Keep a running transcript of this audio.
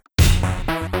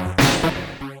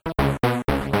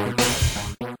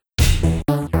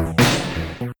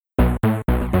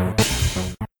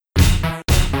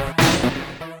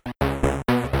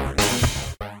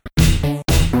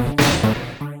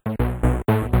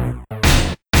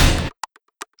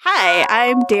Hi,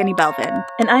 I'm Danny Belvin.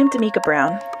 And I'm D'Amica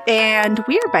Brown. And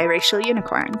we are biracial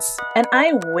unicorns. And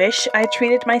I wish I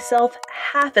treated myself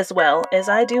half as well as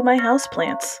I do my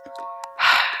houseplants.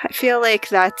 I feel like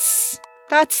that's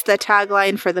the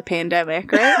tagline for the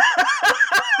pandemic, right?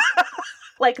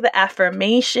 Like the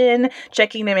affirmation,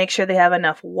 checking to make sure they have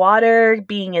enough water,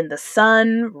 being in the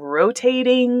sun,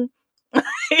 rotating.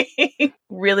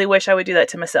 Really wish I would do that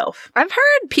to myself. I've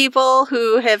heard people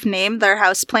who have named their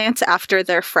houseplants after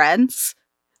their friends.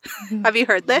 Have you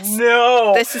heard this?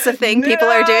 No. This is a thing people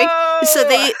are doing. So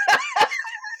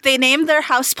they name their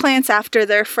houseplants after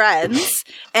their friends,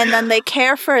 and then they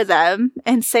care for them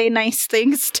and say nice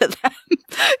things to them.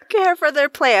 Care for their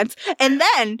plants. And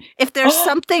then, if there's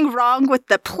something wrong with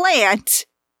the plant,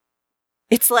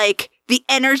 it's like the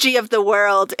energy of the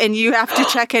world, and you have to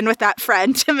check in with that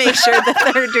friend to make sure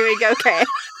that they're doing okay.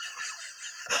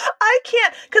 I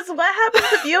can't, because what happens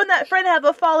if you and that friend have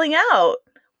a falling out?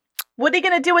 What are you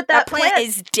going to do with that plant? That plant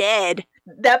is dead.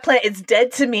 That plant is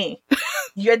dead to me.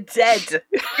 You're dead.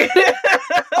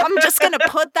 I'm just going to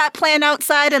put that plant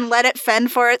outside and let it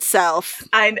fend for itself.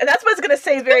 That's what I was going to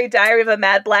say. Very Diary of a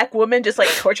Mad Black Woman. Just like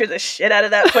torture the shit out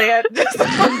of that plant. That's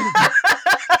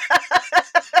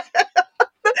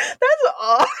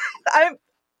all.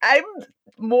 I'm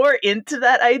more into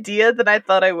that idea than I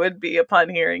thought I would be upon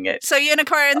hearing it. So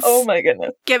unicorns. Oh my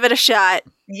goodness. Give it a shot.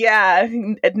 Yeah.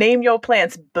 Name your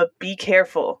plants, but be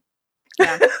careful.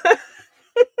 Yeah.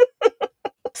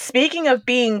 Speaking of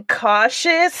being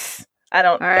cautious,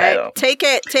 All right. Take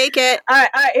it. All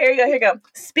right, here you go.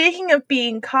 Speaking of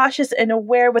being cautious and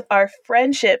aware with our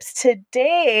friendships,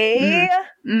 today,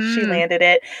 she landed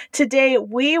it. Today,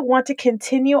 we want to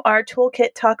continue our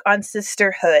toolkit talk on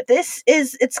sisterhood. It's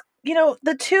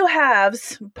the two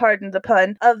halves, pardon the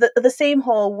pun, of the same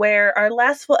whole, where our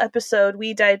last full episode,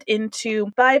 we dived into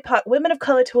BIPOC, women of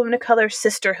color to women of color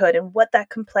sisterhood, and what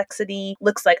that complexity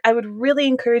looks like. I would really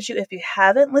encourage you, if you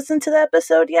haven't listened to the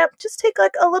episode yet, just take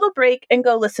like a little break and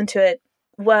go listen to it.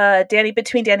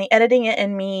 Between Danny editing it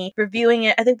and me reviewing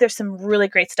it, I think there's some really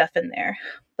great stuff in there.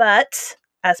 But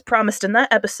as promised in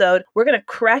that episode, we're going to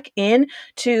crack in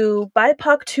to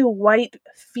BIPOC to white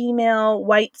female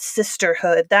white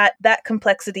sisterhood, that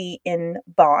complexity in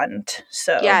bond.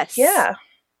 So yes. Yeah.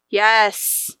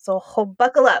 Yes. So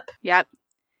buckle up. Yep.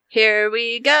 Here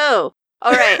we go.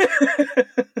 All right.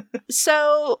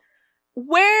 So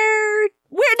where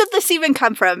did this even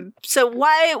come from? So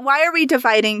why are we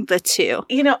dividing the two?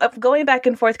 Going back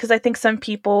and forth, because I think some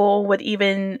people would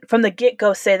even from the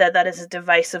get-go say that is a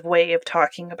divisive way of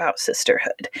talking about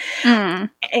sisterhood. And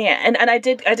I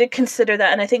did consider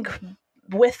that, and I think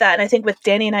with that, and I think with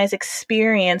Danny and I's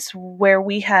experience, where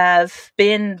we have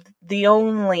been the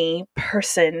only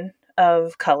person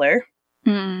of color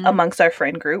amongst our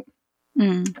friend group,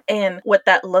 and what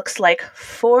that looks like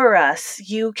for us,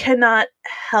 you cannot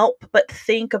help but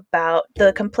think about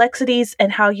the complexities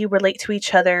and how you relate to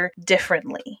each other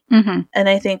differently. And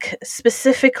I think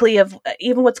specifically of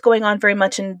even what's going on very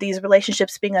much in these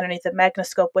relationships being underneath the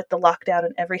magnascope with the lockdown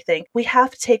and everything, we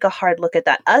have to take a hard look at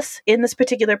that. Us in this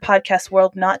particular podcast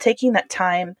world, not taking that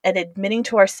time and admitting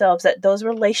to ourselves that those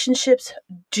relationships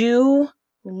do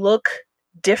look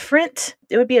different,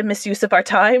 it would be a misuse of our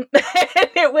time.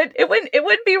 it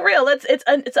wouldn't be real.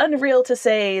 It's unreal to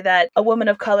say that a woman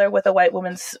of color with a white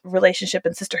woman's relationship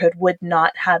and sisterhood would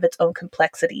not have its own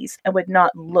complexities and would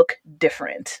not look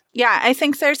different. Yeah, I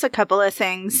think there's a couple of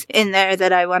things in there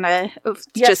that I want to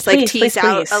tease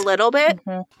out a little bit.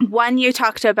 One, you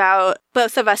talked about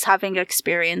both of us having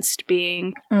experienced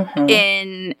being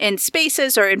in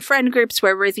spaces or in friend groups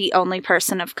where we're the only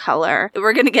person of color.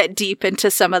 We're going to get deep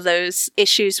into some of those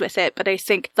issues with it, but I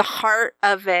think the heart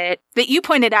of it that you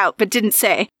pointed out but didn't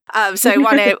say, so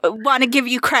I want to give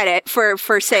you credit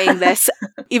for saying this,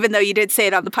 even though you did say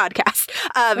it on the podcast,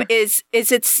 is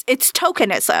it's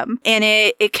tokenism, and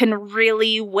it can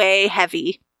really weigh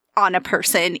heavy on a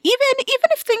person, even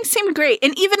if things seem great,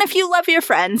 and even if you love your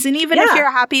friends, and even if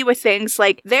you're happy with things,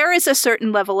 like there is a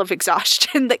certain level of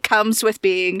exhaustion that comes with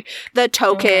being the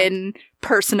token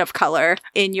person of color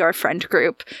in your friend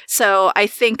group. So I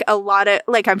think a lot of,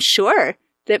 I'm sure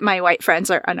that my white friends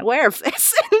are unaware of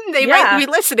this. They might be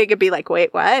listening and be like,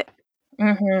 wait, what?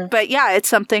 But yeah, it's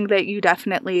something that you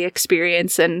definitely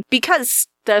experience. And because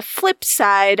the flip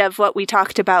side of what we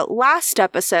talked about last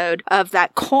episode of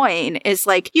that coin is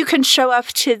you can show up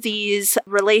to these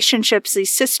relationships,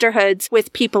 these sisterhoods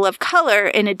with people of color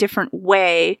in a different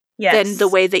way than the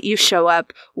way that you show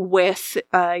up with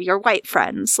your white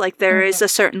friends. There is a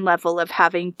certain level of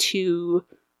having to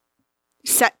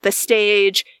set the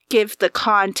stage, give the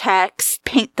context,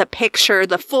 paint the picture,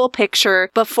 the full picture,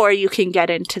 before you can get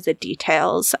into the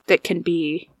details that can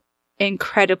be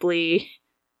incredibly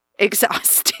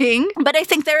exhausting. But I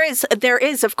think there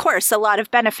is, of course, a lot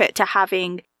of benefit to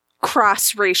having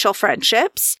cross-racial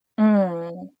friendships.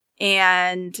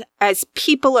 And as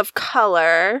people of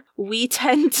color, we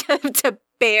tend to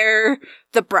bear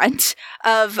the brunt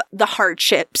of the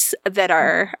hardships that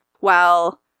are,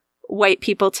 while white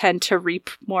people tend to reap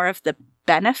more of the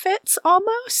benefits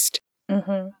almost.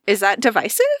 Is that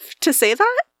divisive to say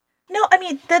that? No, I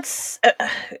mean, that's,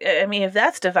 if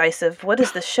that's divisive, what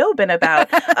has the show been about?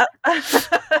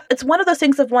 It's one of those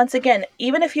things of, once again,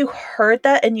 even if you heard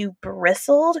that and you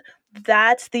bristled,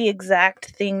 that's the exact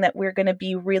thing that we're going to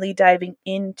be really diving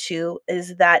into,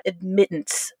 is that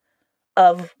admittance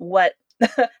of what,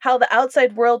 how the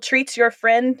outside world treats your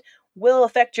friend will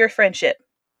affect your friendship.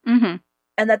 And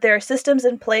that there are systems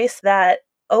in place that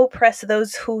oppress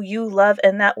those who you love,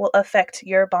 and that will affect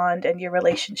your bond and your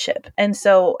relationship. And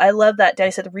so I love that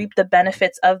Danny said reap the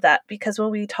benefits of that, because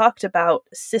when we talked about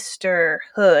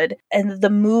sisterhood and the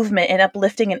movement and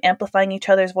uplifting and amplifying each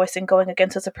other's voice and going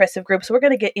against those oppressive groups, we're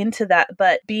going to get into that.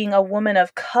 But being a woman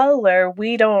of color,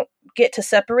 we don't get to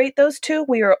separate those two.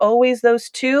 We are always those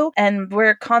two, and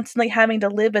we're constantly having to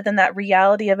live within that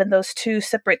reality of in those two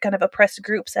separate kind of oppressed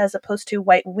groups, as opposed to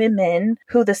white women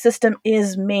who the system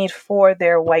is made for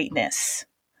their whiteness.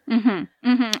 And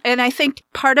I think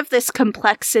part of this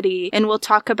complexity, and we'll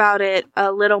talk about it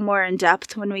a little more in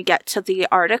depth when we get to the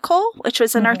article, which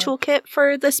was in our toolkit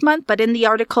for this month, but in the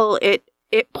article it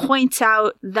points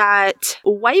out that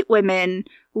white women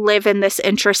live in this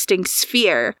interesting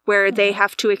sphere where they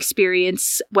have to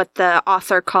experience what the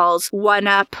author calls one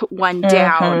up, one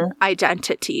down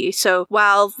identity. So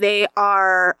while they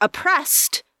are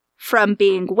oppressed from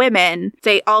being women,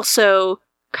 they also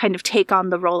kind of take on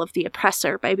the role of the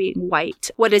oppressor by being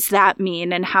white. What does that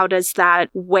mean, and how does that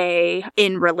weigh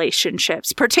in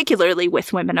relationships, particularly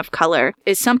with women of color,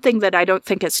 is something that I don't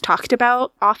think is talked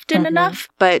about often enough,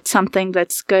 but something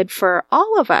that's good for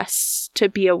all of us to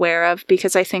be aware of,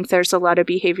 because I think there's a lot of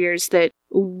behaviors that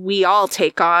we all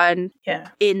take on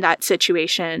in that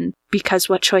situation, because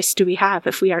what choice do we have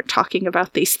if we aren't talking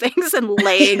about these things and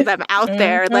laying them out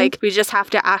there? Like, we just have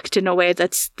to act in a way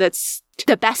that's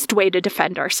the best way to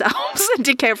defend ourselves and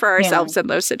to care for ourselves in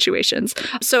those situations.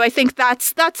 So I think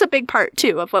that's a big part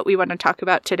too of what we want to talk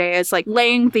about today, is like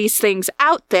laying these things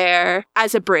out there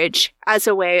as a bridge, as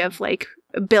a way of like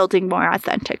building more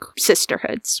authentic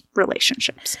sisterhoods,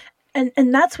 relationships.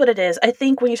 And that's what it is. I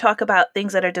think when you talk about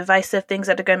things that are divisive, things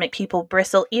that are going to make people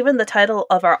bristle, even the title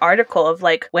of our article of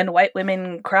like When White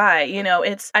Women Cry,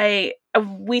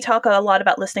 we talk a lot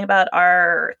about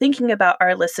thinking about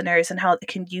our listeners and how they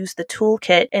can use the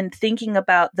toolkit, and thinking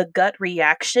about the gut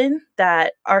reaction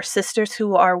that our sisters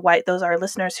who are white, those are our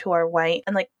listeners who are white,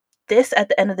 and like, this at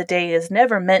the end of the day is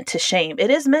never meant to shame. It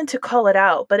is meant to call it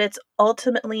out, but it's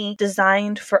ultimately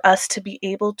designed for us to be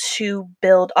able to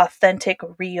build authentic,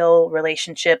 real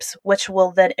relationships, which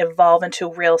will then evolve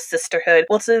into real sisterhood,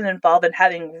 which will then involve in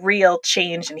having real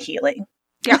change and healing.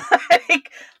 Yeah.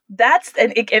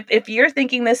 And if you're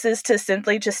thinking this is to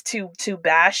simply just to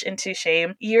bash and to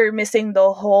shame, you're missing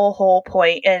the whole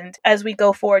point. And as we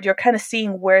go forward, you're kind of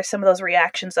seeing where some of those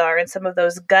reactions are and some of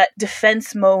those gut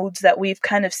defense modes that we've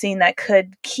kind of seen that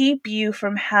could keep you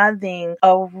from having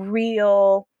a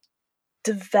real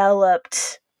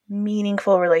developed,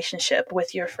 meaningful relationship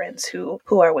with your friends who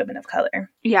are women of color.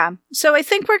 Yeah. So I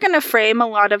think we're going to frame a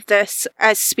lot of this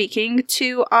as speaking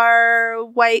to our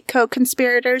white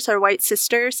co-conspirators, our white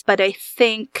sisters, but I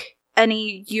think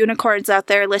any unicorns out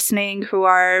there listening who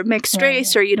are mixed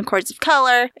race or unicorns of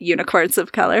color,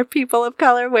 people of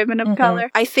color, women of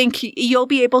color, I think you'll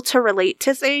be able to relate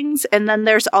to things. And then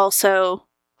there's also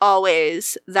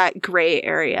always that gray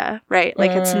area, right?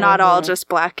 Like, it's not all just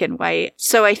black and white.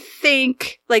 So I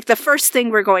think, like, the first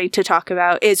thing we're going to talk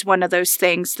about is one of those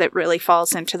things that really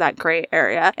falls into that gray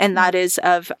area, and that is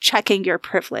of checking your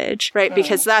privilege, right?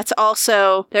 Because that's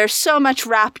also, there's so much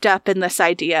wrapped up in this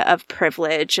idea of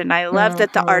privilege, and I love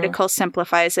that the article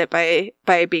simplifies it by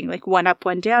being like one up,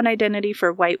 one down identity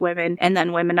for white women, and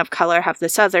then women of color have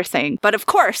this other thing. But of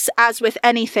course, as with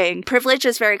anything, privilege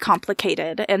is very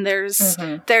complicated, and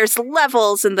there's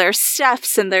levels and there's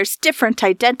steps and there's different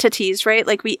identities, right?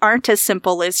 Like, we aren't as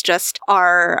simple as just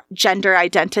our gender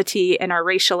identity and our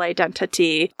racial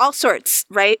identity, all sorts,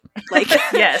 right? Like,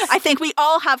 yes. I think we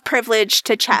all have privilege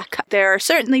to check. There are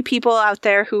certainly people out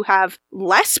there who have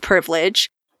less privilege.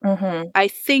 I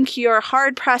think you're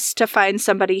hard pressed to find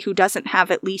somebody who doesn't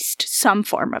have at least some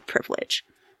form of privilege.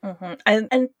 Mm-hmm.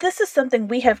 And this is something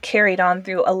we have carried on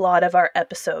through a lot of our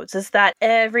episodes, is that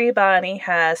everybody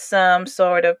has some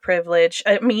sort of privilege.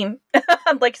 I mean,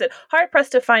 like I said,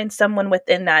 hard-pressed to find someone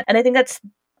within that. And I think that's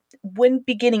when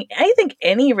beginning, I think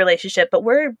any relationship, but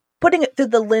we're putting it through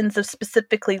the lens of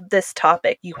specifically this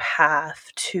topic. You have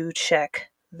to check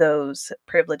those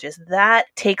privileges. That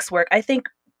takes work. I think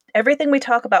everything we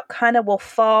talk about kind of will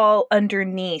fall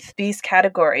underneath these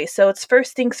categories. So it's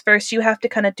first things first. You have to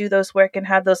kind of do those work and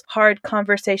have those hard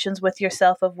conversations with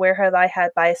yourself of where have I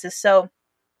had biases. So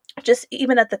just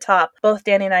even at the top, both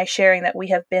Danny and I sharing that we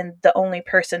have been the only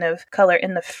person of color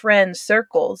in the friend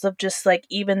circles, of just like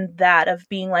even that of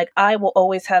being like, I will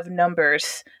always have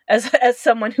numbers as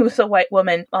someone who's a white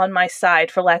woman on my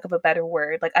side, for lack of a better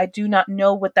word. Like, I do not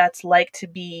know what that's like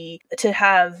to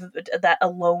have that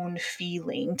alone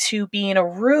feeling, to be in a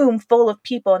room full of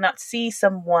people and not see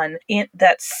someone in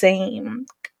that same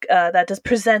that just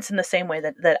presents in the same way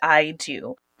that I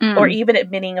do. Or even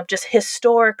admitting of just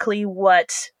historically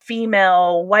what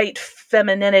female white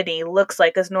femininity looks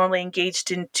like, is normally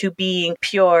engaged into being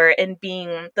pure and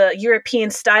being the European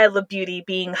style of beauty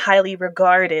being highly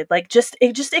regarded. Like just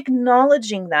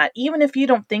acknowledging that, even if you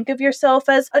don't think of yourself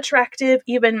as attractive,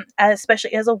 even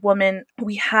especially as a woman,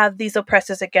 we have these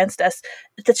oppressors against us.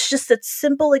 That's just that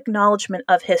simple acknowledgement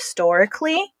of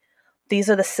historically, these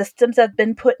are the systems that have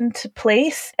been put into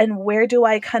place, and where do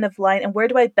I kind of line and where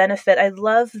do I benefit? I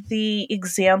love the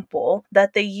example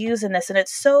that they use in this, and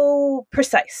it's so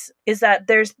precise, is that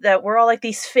we're all like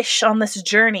these fish on this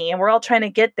journey and we're all trying to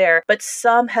get there, but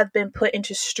some have been put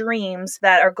into streams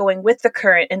that are going with the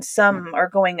current and some are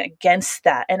going against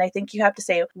that. And I think you have to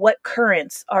say, what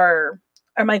currents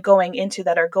am I going into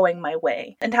that are going my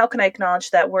way? And how can I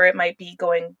acknowledge that where it might be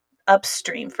going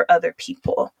upstream for other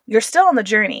people? You're still on the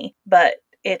journey, but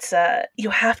it's you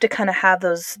have to kind of have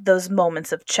those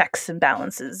moments of checks and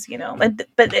balances,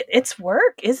 but it's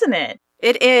work, isn't it?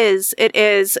 It is.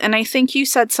 And I think you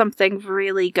said something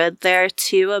really good there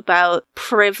too about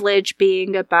privilege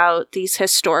being about these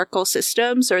historical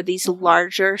systems or these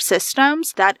larger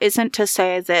systems. That isn't to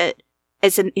say that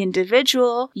as an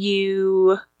individual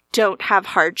you don't have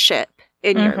hardship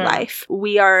in your life.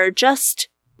 We are just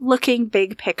looking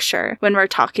big picture when we're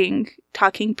talking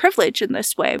privilege in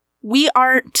this way. We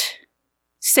aren't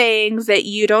saying that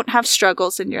you don't have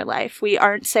struggles in your life. We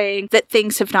aren't saying that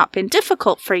things have not been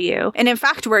difficult for you. And in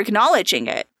fact, we're acknowledging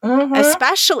it,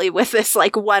 especially with this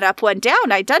like one up, one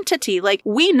down identity. Like,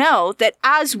 we know that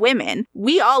as women,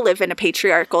 we all live in a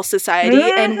patriarchal society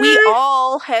and we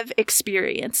all have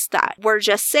experienced that. We're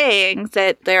just saying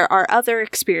that there are other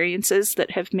experiences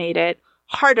that have made it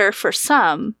harder for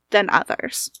some than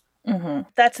others.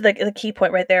 That's the key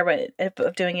point right there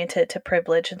of doing it to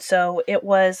privilege. And so it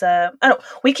was,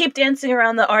 we keep dancing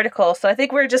around the article, so I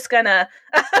think we're just gonna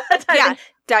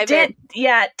dive in.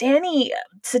 Yeah, Danny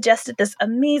suggested this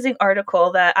amazing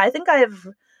article that I think I have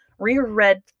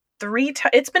reread 3 times.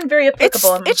 It's been very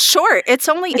applicable. It's short. It's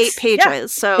only 8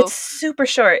 pages, so it's super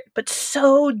short, but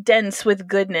so dense with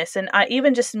goodness. And I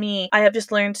have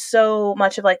just learned so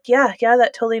much of like, yeah,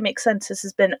 that totally makes sense. This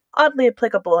has been oddly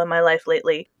applicable in my life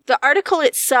lately. The article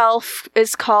itself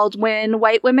is called "When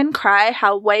White Women Cry: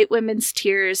 How White Women's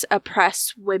Tears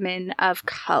Oppress Women of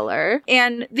Color."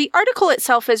 And the article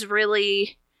itself is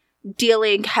really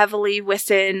dealing heavily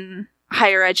within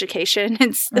higher education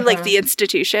and like the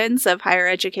institutions of higher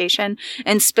education,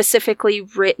 and specifically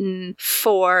written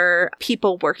for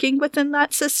people working within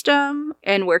that system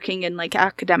and working in like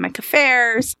academic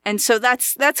affairs. And so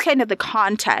that's kind of the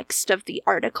context of the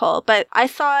article. But I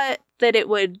thought that it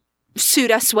would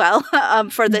suit us well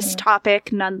for this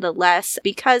topic nonetheless,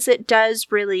 because it does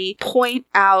really point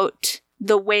out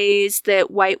the ways that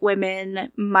white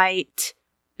women might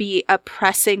be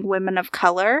oppressing women of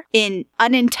color in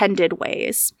unintended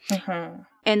ways.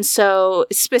 And so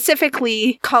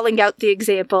specifically calling out the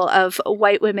example of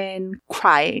white women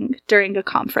crying during a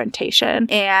confrontation.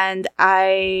 And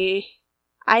I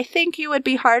think you would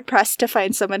be hard-pressed to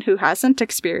find someone who hasn't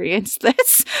experienced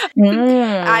this.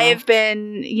 I've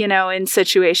been, in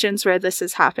situations where this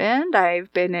has happened.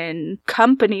 I've been in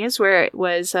companies where it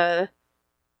was a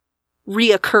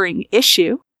reoccurring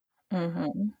issue.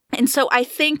 And so I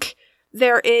think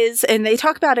there is, and they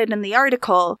talk about it in the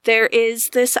article, there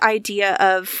is this idea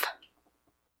of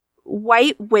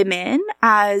white women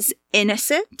as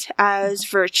innocent, as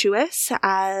virtuous,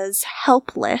 as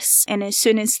helpless. And as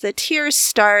soon as the tears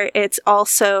start, it's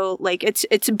also like,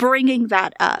 it's bringing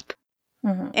that up.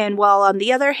 Mm-hmm. And while on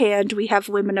the other hand, we have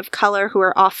women of color who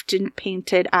are often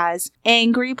painted as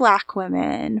angry Black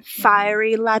women,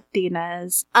 fiery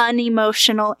Latinas,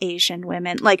 unemotional Asian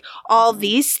women, like all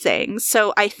these things.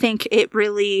 So I think it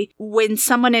really, when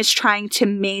someone is trying to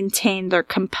maintain their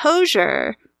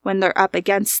composure when they're up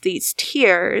against these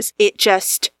tiers, it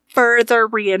just further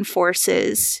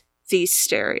reinforces these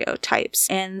stereotypes,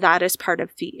 and that is part of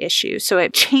the issue. So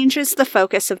it changes the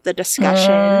focus of the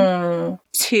discussion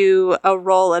to a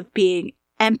role of being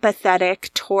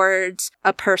empathetic towards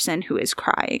a person who is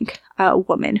crying, a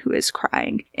woman who is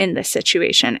crying in this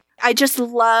situation. I just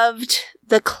loved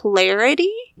the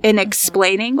clarity in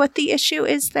explaining what the issue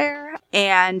is there,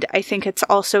 and I think it's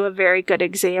also a very good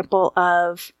example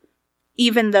of,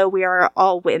 even though we are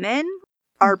all women,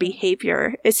 our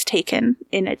behavior is taken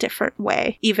in a different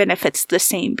way, even if it's the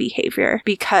same behavior,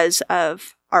 because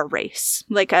of our race.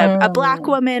 Like a Black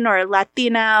woman or a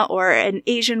Latina or an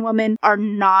Asian woman are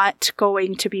not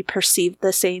going to be perceived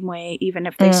the same way, even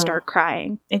if they start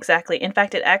crying. Exactly. In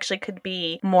fact, it actually could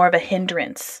be more of a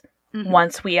hindrance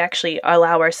once we actually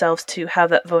allow ourselves to have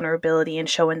that vulnerability and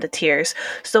show in the tears.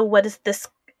 So what is this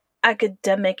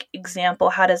academic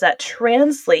example? How does that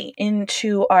translate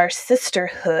into our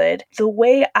sisterhood? The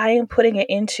way I am putting it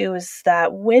into is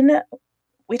that when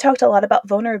we talked a lot about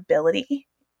vulnerability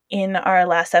in our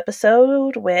last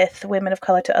episode with women of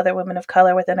color to other women of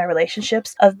color within our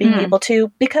relationships, of being able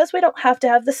to, because we don't have to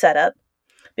have the setup,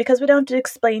 because we don't have to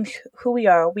explain who we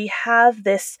are, we have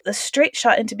the straight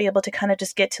shot into be able to kind of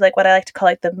just get to like what I like to call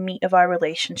like the meat of our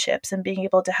relationships, and being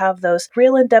able to have those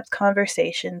real in-depth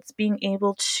conversations, being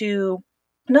able to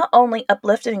not only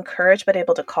uplift and encourage, but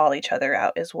able to call each other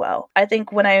out as well. I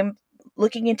think when I'm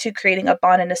looking into creating a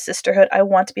bond in a sisterhood, I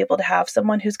want to be able to have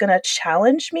someone who's going to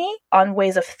challenge me on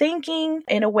ways of thinking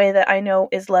in a way that I know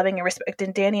is loving and respect.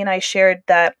 And Danny and I shared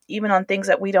that even on things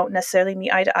that we don't necessarily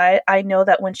meet eye to eye, I know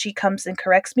that when she comes and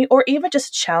corrects me, or even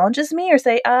just challenges me or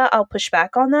say, I'll push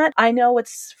back on that, I know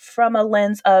it's from a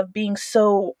lens of being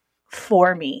so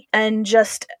for me and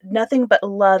just nothing but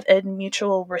love and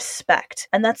mutual respect.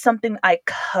 And that's something I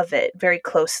covet very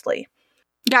closely.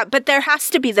 Yeah, but there has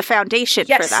to be the foundation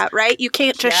for that, right? You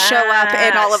can't just show up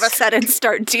and all of a sudden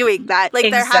start doing that.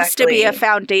 Like, there has to be a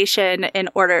foundation in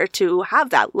order to have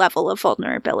that level of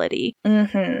vulnerability.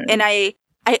 And I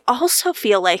also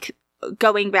feel like,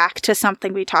 going back to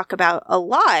something we talk about a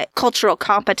lot, cultural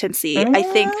competency, I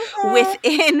think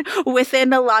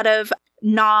within a lot of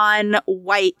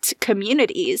non-white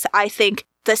communities, I think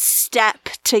the step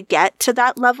to get to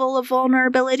that level of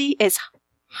vulnerability is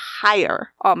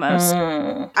higher almost.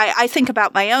 I think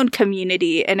about my own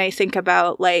community, and I think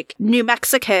about like New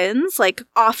Mexicans like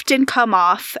often come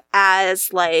off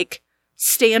as like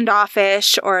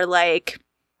standoffish or like,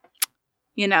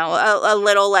 you know, a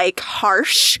little like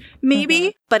harsh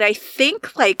maybe. But I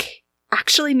think like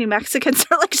actually New Mexicans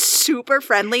are like super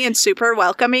friendly and super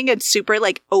welcoming and super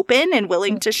like open and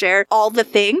willing to share all the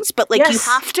things, but like you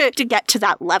have to get to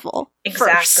that level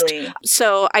first.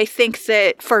 So I think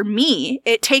that for me,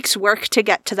 it takes work to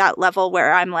get to that level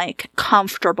where I'm like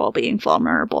comfortable being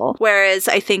vulnerable. Whereas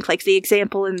I think like the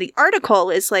example in the article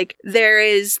is like there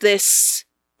is this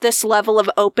level of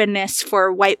openness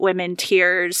for white women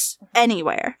tears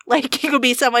anywhere. Like it could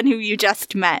be someone who you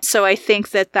just met. So I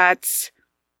think that that's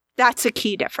a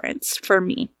key difference for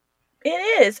me.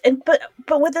 It is. And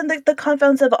but within the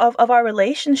confines of our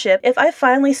relationship, if I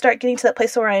finally start getting to that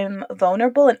place where I'm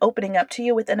vulnerable and opening up to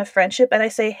you within a friendship, and I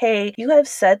say, hey, you have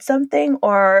said something,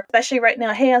 or especially right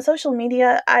now, hey, on social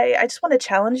media, I just want to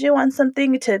challenge you on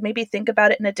something to maybe think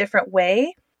about it in a different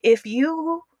way. If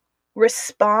you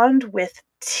respond with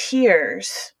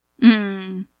tears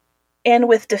and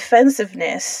with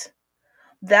defensiveness,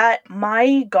 that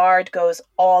my guard goes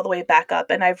all the way back up,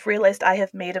 and I've realized I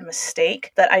have made a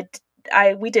mistake, that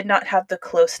we did not have the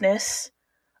closeness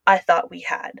I thought we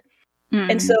had.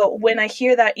 And so when I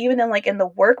hear that, even in the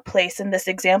workplace, in this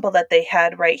example that they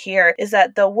had right here, is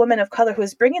that the woman of color who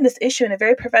is bringing this issue in a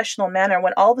very professional manner,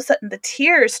 when all of a sudden the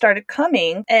tears started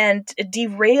coming and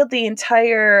derailed the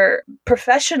entire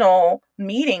professional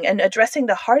meeting and addressing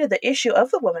the heart of the issue of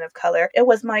the woman of color, it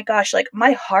was, my gosh, like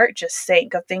my heart just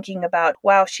sank of thinking about,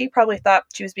 wow, she probably thought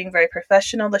she was being very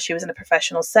professional, that she was in a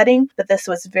professional setting, that this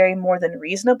was very more than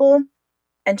reasonable.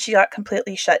 And she got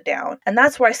completely shut down. And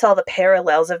that's where I saw the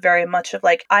parallels of very much of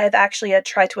like, I have actually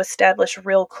tried to establish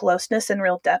real closeness and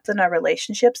real depth in our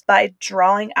relationships by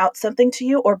drawing out something to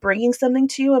you or bringing something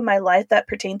to you in my life that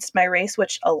pertains to my race,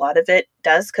 which a lot of it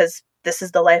does, because this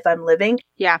is the life I'm living.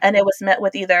 Yeah. And it was met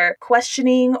with either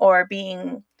questioning or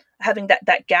being having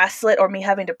that gaslit, or me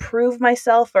having to prove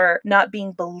myself, or not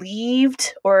being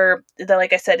believed, or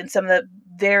like I said, in some of the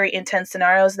very intense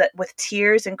scenarios, that with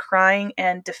tears and crying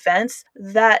and defense,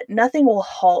 that nothing will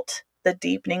halt the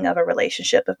deepening of a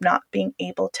relationship, of not being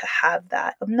able to have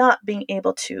that, of not being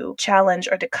able to challenge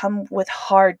or to come with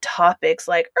hard topics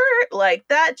like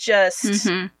that. Just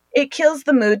it kills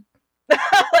the mood.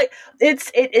 Like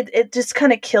it just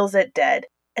kind of kills it dead.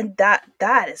 And that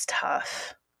is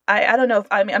tough. I don't know if,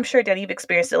 I mean, I'm sure, Danny, you've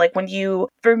experienced it. Like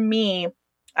for me,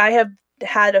 I have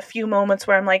had a few moments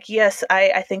where I'm like, yes,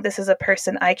 I think this is a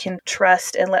person I can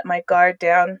trust and let my guard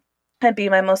down and be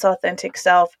my most authentic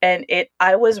self. And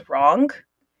I was wrong.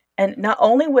 And not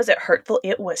only was it hurtful,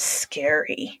 it was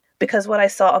scary. Because what I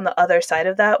saw on the other side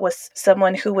of that was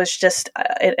someone who was just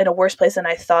in a worse place than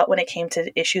I thought when it came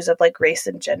to issues of like race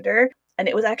and gender. And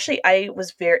it was actually, it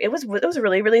was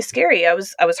really, really scary. I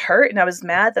was hurt, and I was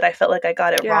mad that I felt like I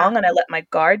got it wrong, and I let my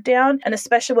guard down. And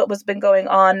especially what was been going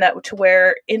on, that to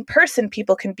where in person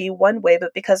people can be one way,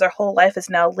 but because our whole life is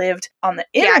now lived on the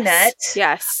internet,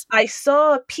 yes, I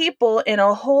saw people in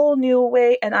a whole new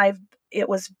way, and it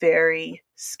was very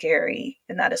scary,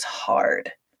 and that is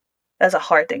hard. That's a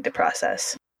hard thing to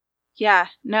process. Yeah,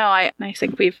 no, I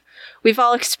think we've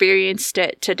all experienced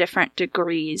it to different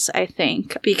degrees, I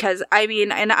think, because I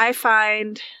mean, and I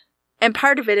find, and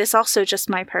part of it is also just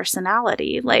my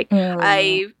personality. Like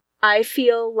I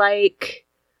feel like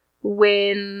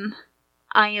when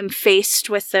I am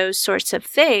faced with those sorts of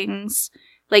things,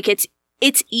 like it's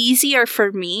easier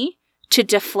for me to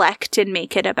deflect and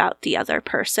make it about the other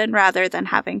person rather than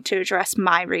having to address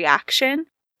my reaction.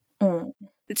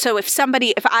 So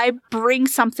if I bring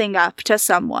something up to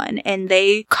someone and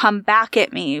they come back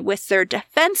at me with their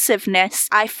defensiveness,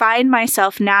 I find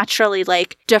myself naturally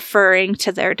like deferring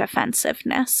to their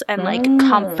defensiveness and like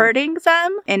comforting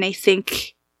them. And I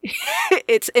think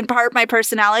it's in part my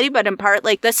personality, but in part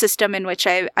like the system in which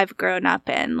I've grown up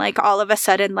in. Like all of a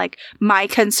sudden, like my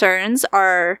concerns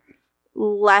are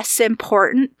less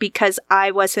important because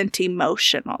I wasn't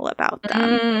emotional about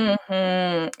them.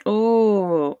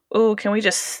 Ooh,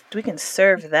 we can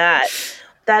serve that.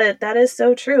 That is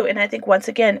so true. And I think once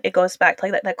again, it goes back to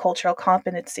like that cultural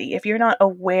competency. If you're not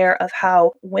aware of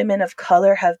how women of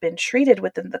color have been treated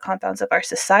within the confines of our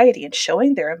society and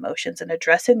showing their emotions and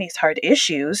addressing these hard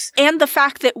issues. And the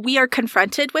fact that we are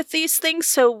confronted with these things,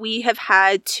 so we have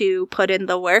had to put in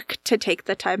the work to take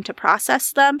the time to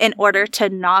process them in order to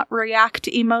not react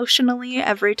emotionally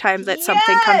every time that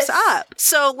something comes up.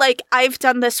 So like I've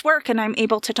done this work and I'm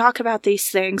able to talk about these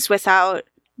things without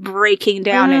breaking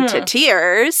down into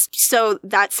tears, so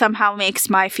that somehow makes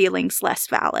my feelings less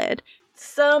valid.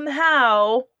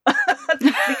 Somehow,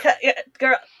 because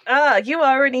girl, you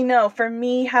already know. For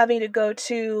me, having to go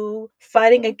to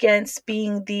fighting against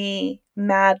being the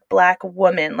mad Black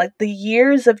woman, like the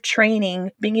years of training,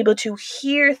 being able to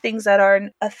hear things that are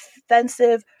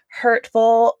offensive,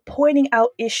 hurtful, pointing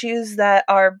out issues that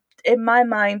are, in my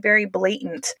mind, very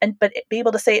blatant, but be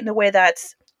able to say it in a way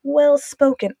that's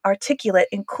well-spoken, articulate,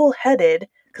 and cool-headed,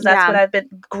 because that's what I've been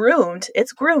groomed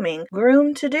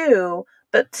to do,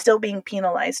 but still being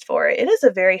penalized for it. It is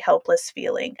a very helpless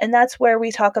feeling. And that's where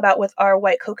we talk about with our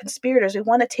white co-conspirators. We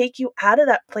want to take you out of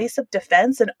that place of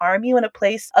defense and arm you in a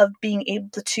place of being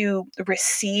able to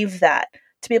receive that,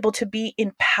 to be able to be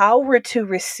empowered to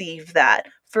receive that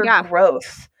for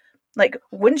growth. Like,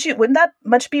 wouldn't the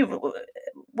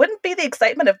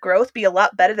excitement of growth be a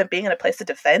lot better than being in a place of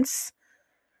defense?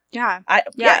 Yeah.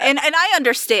 And I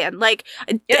understand. Like,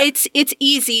 it's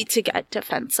easy to get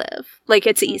defensive. Like,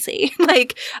 it's easy.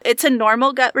 Like, it's a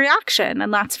normal gut reaction,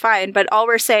 and that's fine. But all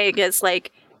we're saying is,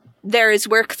 like, there is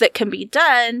work that can be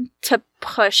done to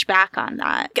push back on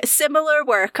that. Similar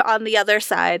work on the other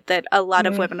side that a lot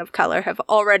of women of color have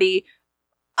already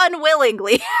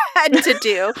unwillingly had to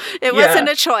do. It wasn't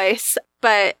a choice.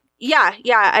 But yeah,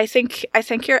 I think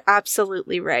you're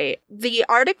absolutely right. The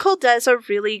article does a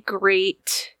really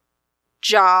great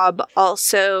job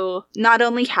also not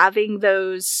only having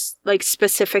those like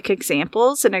specific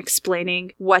examples and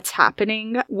explaining what's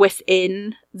happening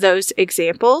within those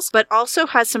examples, but also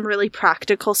has some really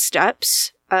practical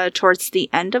steps towards the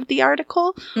end of the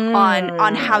article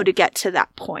on how to get to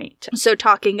that point. So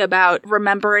talking about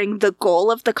remembering the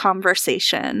goal of the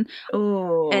conversation.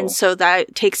 Ooh. And so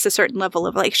that takes a certain level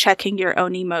of like checking your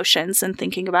own emotions and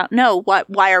thinking about, no,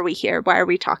 why are we here? Why are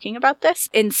we talking about this?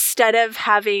 Instead of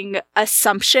having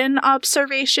assumption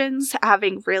observations,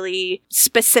 having really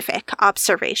specific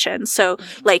observations. So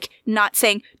like not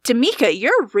saying, Tamika,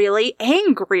 you're really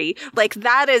angry. Like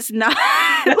that is not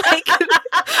like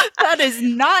that is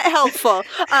not helpful.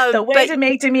 The way to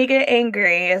make Tamika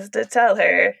angry is to tell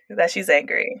her that she's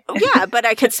angry. Yeah, but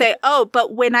I could say, oh,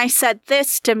 but when I said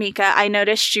this, Tamika, I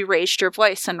noticed you raised your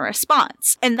voice in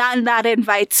response. And then that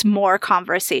invites more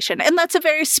conversation. And that's a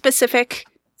very specific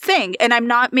thing. And I'm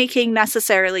not making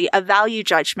necessarily a value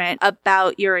judgment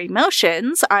about your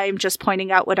emotions. I'm just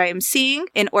pointing out what I am seeing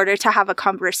in order to have a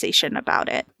conversation about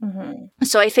it. Mm-hmm.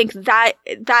 So I think that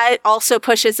also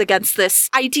pushes against this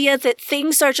idea that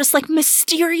things are just like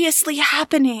mysteriously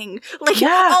happening. Like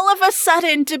all of a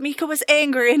sudden Tamika was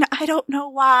angry and I don't know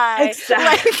why.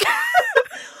 Exactly. Like,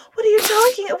 what are you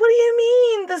talking? What do you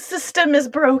mean the system is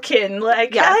broken?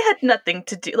 Like, I had nothing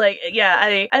to do. Like,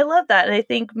 I love that. And I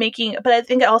think but I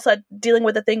think also dealing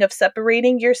with the thing of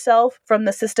separating yourself from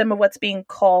the system of what's being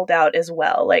called out as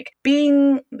well. Like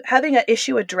having an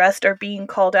issue addressed or being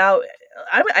called out.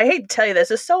 I hate to tell you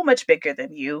this, is so much bigger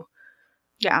than you.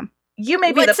 Yeah. You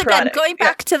may be the product. Again, going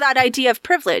back to that idea of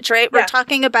privilege, right? We're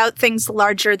talking about things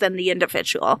larger than the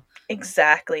individual.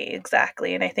 Exactly.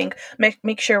 And I think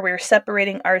make sure we're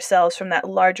separating ourselves from that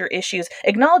larger issues,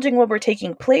 acknowledging what we're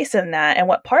taking place in that and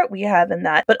what part we have in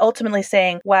that, but ultimately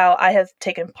saying, wow, I have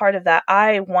taken part of that.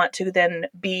 I want to then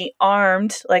be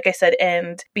armed, like I said,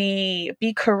 and be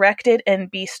corrected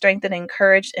and be strengthened,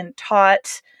 encouraged, and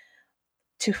taught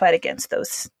to fight against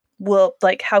those. Well,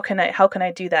 like, how can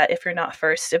I do that if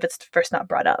it's first not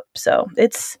brought up? So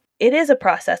it is a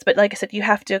process, but like I said, you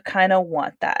have to kind of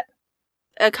want that.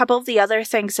 A couple of the other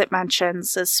things it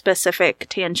mentions as specific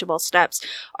tangible steps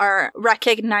are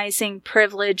recognizing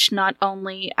privilege not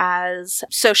only as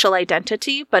social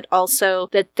identity, but also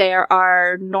that there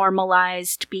are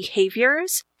normalized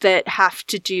behaviors that have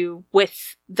to do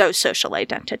with those social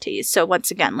identities. So once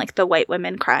again, like the white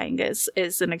women crying is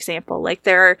an example. Like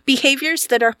there are behaviors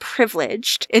that are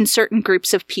privileged in certain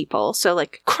groups of people. So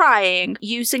like crying,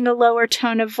 using a lower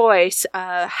tone of voice,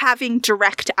 having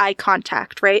direct eye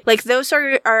contact, right? Like those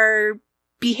are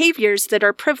behaviors that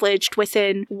are privileged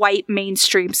within white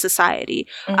mainstream society.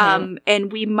 Mm-hmm.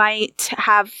 And we might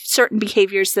have certain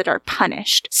behaviors that are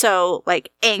punished. So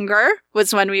like anger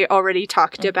was one we already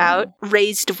talked about,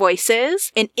 raised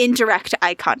voices, and indirect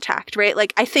eye contact, right?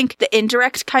 Like I think the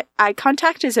indirect eye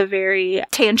contact is a very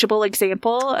tangible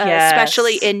example,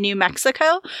 especially in New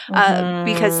Mexico,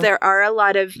 because there are a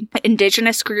lot of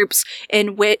indigenous groups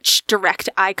in which direct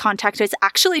eye contact is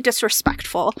actually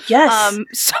disrespectful. Yes.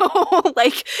 So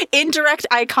like indirect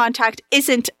eye contact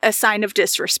isn't a sign of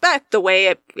disrespect the way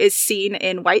it is seen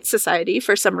in white society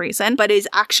for some reason, but is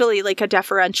actually like a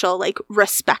deferential, like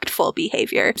respectful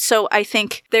behavior. So I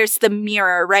think there's the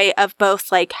mirror, right, of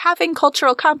both like having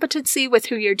cultural competency with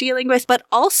who you're dealing with, but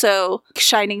also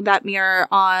shining that mirror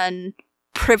on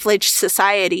privileged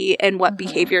society and what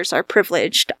behaviors are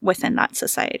privileged within that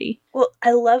society. Well,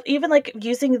 I love even like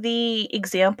using the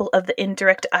example of the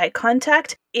indirect eye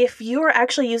contact. If you are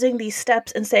actually using these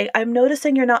steps and saying, I'm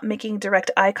noticing you're not making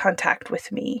direct eye contact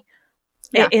with me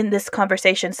in this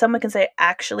conversation, someone can say,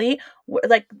 actually,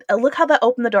 like, look how that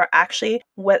opened the door. Actually,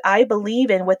 what I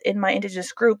believe in within my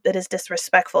indigenous group, that is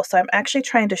disrespectful. So I'm actually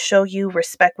trying to show you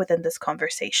respect within this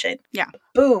conversation. Yeah.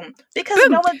 Boom. Because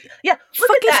no one,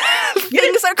 look at that.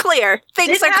 Things are clear.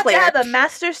 Things are clear. You didn't have to have a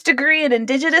master's degree in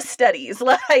indigenous studies.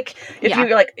 Like, if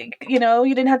you're like, you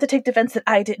didn't have to take defense that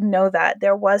I didn't know that.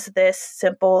 There was this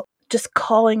simple, just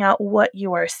calling out what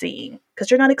you are seeing. Because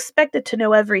you're not expected to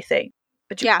know everything.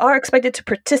 But you are expected to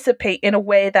participate in a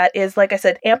way that is, like I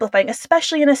said, amplifying,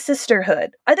 especially in a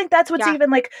sisterhood. I think that's what's even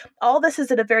like, all this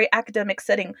is in a very academic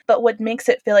setting, but what makes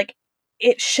it feel like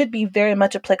it should be very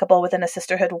much applicable within a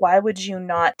sisterhood. Why would you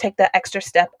not take that extra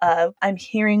step of, I'm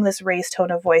hearing this raised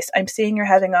tone of voice. I'm seeing you're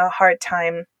having a hard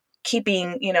time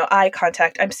keeping, eye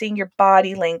contact. I'm seeing your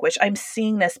body language. I'm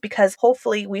seeing this because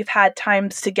hopefully we've had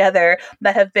times together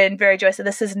that have been very joyous. So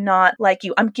this is not like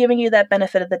you. I'm giving you that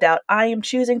benefit of the doubt. I am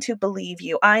choosing to believe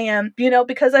you. I am,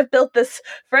 because I've built this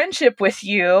friendship with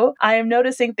you, I am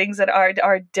noticing things that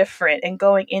are different and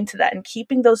going into that and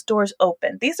keeping those doors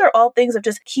open. These are all things of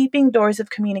just keeping doors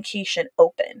of communication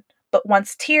open. But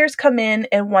once tears come in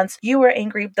and once you are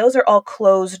angry, those are all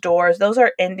closed doors. Those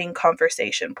are ending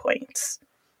conversation points.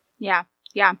 Yeah.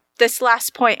 This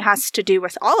last point has to do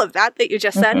with all of that you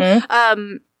just said.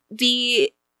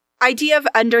 The idea of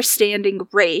understanding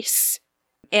race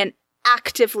and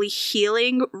actively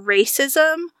healing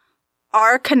racism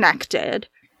are connected.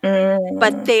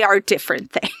 but they are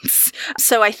different things.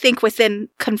 So I think within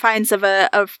confines of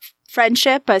a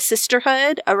friendship, a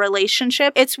sisterhood, a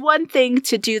relationship, it's one thing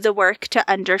to do the work to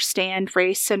understand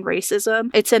race and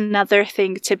racism. It's another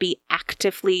thing to be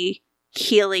actively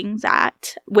healing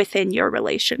that within your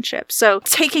relationship. So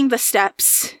taking the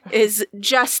steps is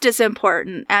just as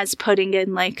important as putting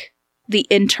in like the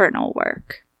internal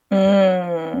work.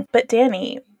 But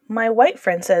Danny, my white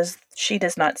friend says she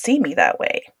does not see me that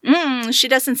way. She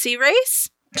doesn't see race?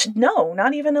 No,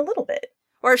 not even a little bit.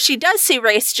 Or she does see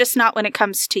race, just not when it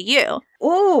comes to you.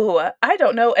 Ooh, I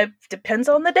don't know. It depends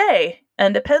on the day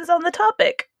and depends on the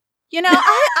topic. You know,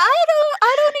 I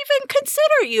don't even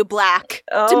consider you black.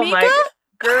 Oh Tamika? My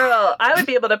girl, I would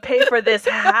be able to pay for this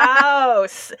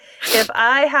house if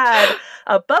I had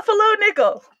a buffalo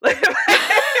nickel.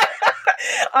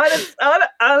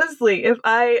 Honestly, if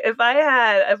I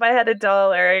had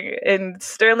 $1 in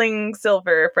sterling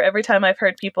silver for every time I've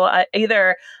heard people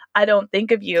I don't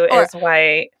think of you as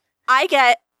white.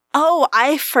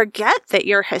 I forget that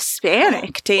you're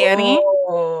Hispanic, Danny.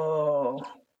 Oh.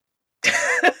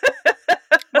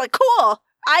 Like, cool.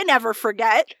 I never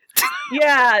forget.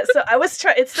 Yeah, so I was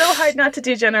it's so hard not to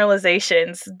do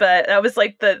generalizations, but I was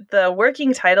like, the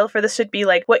working title for this should be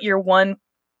like what your one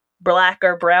black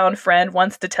or brown friend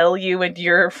wants to tell you in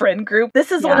your friend group.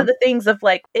 This is one of the things of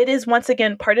like, it is once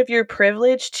again part of your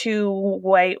privilege to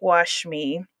whitewash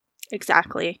me.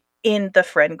 Exactly. In the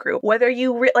friend group. Whether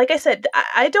you, like I said,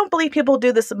 I don't believe people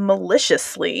do this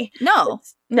maliciously. No.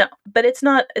 No, but it's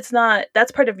not,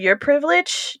 that's part of your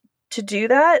privilege to do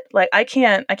that. Like, I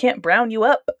can't brown you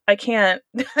up. I can't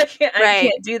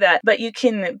do that. But you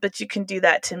can do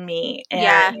that to me.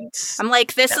 And I'm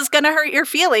like, this is going to hurt your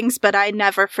feelings, but I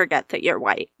never forget that you're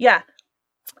white. Yeah.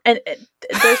 And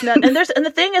there's not, and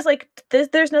the thing is like,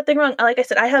 there's nothing wrong. Like I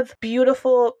said, I have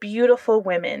beautiful, beautiful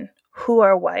women who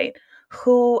are white,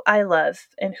 who I love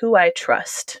and who I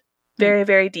trust very,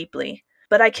 very deeply.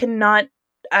 But I do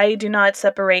not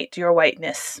separate your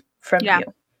whiteness from you.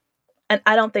 And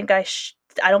I don't think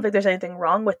there's anything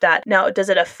wrong with that. Now, does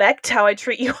it affect how I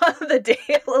treat you on the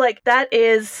day? Like, that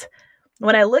is,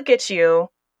 when I look at you,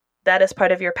 that is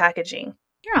part of your packaging.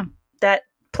 Yeah. That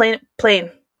plain,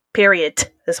 period,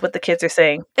 is what the kids are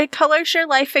saying. It colors your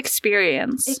life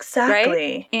experience.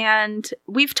 Exactly. Right? And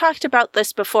we've talked about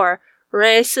this before.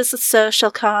 Race is a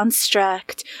social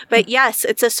construct. But yes,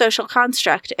 it's a social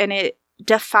construct, and it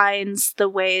defines the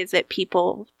way that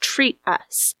people treat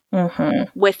us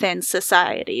within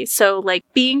society. So, like,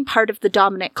 being part of the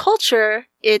dominant culture,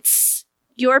 it's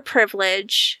your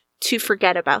privilege to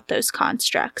forget about those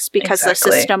constructs because the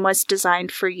system was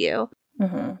designed for you.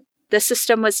 The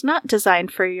system was not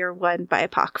designed for your one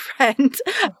BIPOC friend.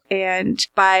 And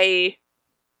by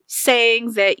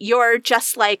saying that you're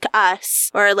just like us,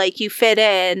 or like you fit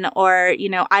in, or, you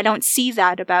know, I don't see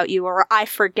that about you, or I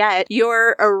forget,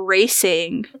 you're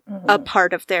erasing a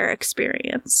part of their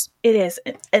experience. It is.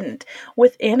 And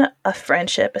within a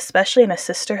friendship, especially in a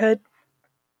sisterhood,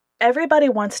 everybody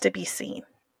wants to be seen.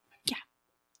 Yeah.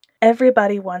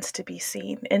 Everybody wants to be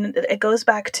seen. And it goes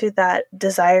back to that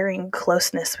desiring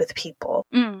closeness with people.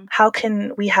 How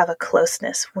can we have a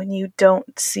closeness when you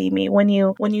don't see me, when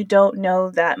you don't know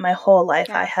that my whole life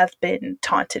I have been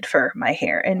taunted for my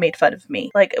hair and made fun of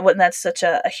me? Like, when that's such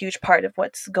a huge part of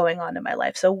what's going on in my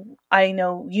life. So I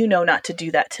know, you know, not to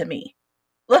do that to me.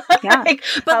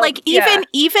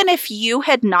 Even if you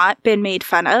had not been made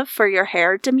fun of for your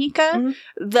hair, Tamika,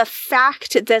 the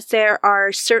fact that there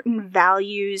are certain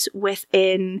values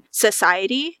within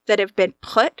society that have been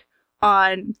put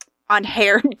on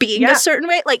hair being a certain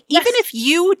way, like, even if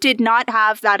you did not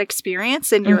have that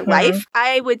experience in your life,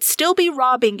 I would still be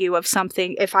robbing you of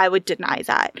something if I would deny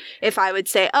that. If I would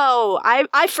say, oh,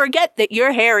 I forget that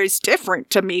your hair is different,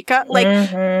 Tamika.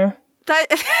 Like, that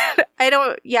I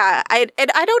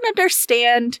don't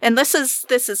understand, and this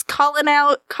is calling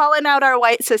out our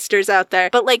white sisters out there,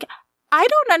 but like, I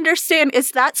don't understand,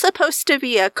 is that supposed to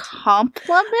be a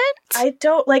compliment? I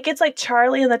don't, like, it's like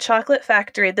Charlie and the Chocolate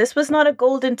Factory. This was not a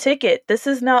golden ticket. This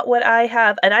is not what I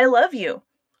have, and I love you,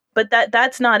 but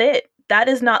that's not it. That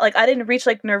is not, like, I didn't reach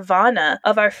like nirvana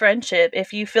of our friendship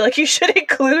if you feel like you should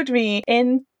include me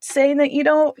in saying that you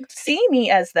don't see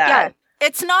me as that. Yeah,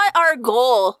 it's not our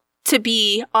goal to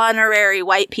be honorary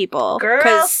white people.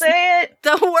 Girl, say it.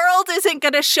 The world isn't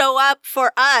going to show up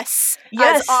for us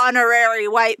as honorary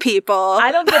white people.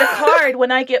 I don't get a card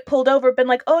when I get pulled over, been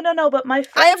like, oh, no, but my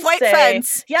friends I have white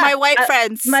friends. Yeah, my white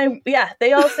friends.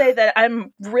 They all say that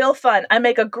I'm real fun. I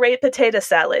make a great potato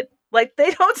salad. Like, they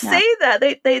don't say that.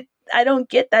 I don't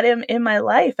get that in my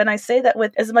life. And I say that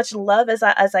with as much love as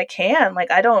I can.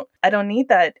 Like, I don't need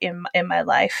that in my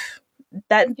life.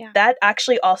 That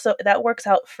actually also, that works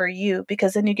out for you,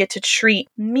 because then you get to treat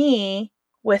me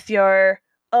with your,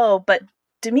 oh, but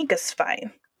D'Amica's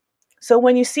fine. So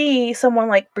when you see someone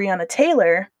like Breonna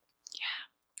Taylor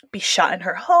be shot in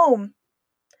her home,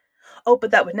 oh,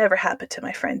 but that would never happen to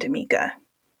my friend D'Amica.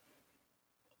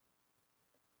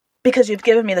 Because you've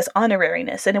given me this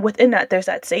honorariness, and within that there's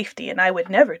that safety, and I would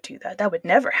never do that. That would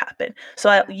never happen.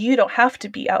 So you don't have to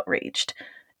be outraged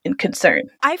and concerned.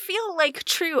 I feel like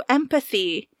true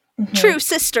empathy, true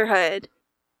sisterhood,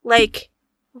 like,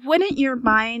 wouldn't your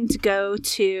mind go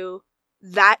to,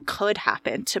 that could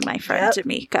happen to my friend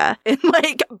D'Amica, and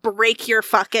like break your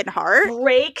fucking heart?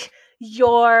 Break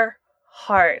your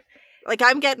heart. Like,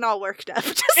 I'm getting all worked up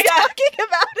just talking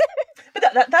about it.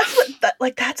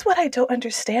 But that's what I don't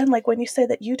understand. Like, when you say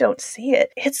that you don't see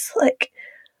it, it's like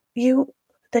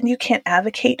then you can't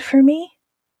advocate for me,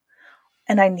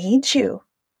 and I need you.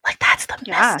 Like, that's the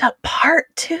messed up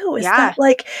part too. Is that,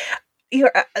 like,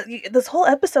 this whole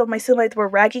episode might seem like we're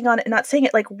ragging on it and not saying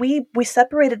it. Like, we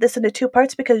separated this into two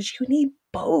parts because you need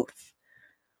both.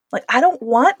 Like, I don't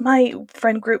want my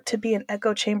friend group to be an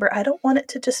echo chamber. I don't want it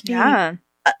to just be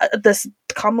this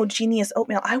homogeneous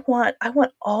oatmeal. I want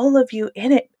all of you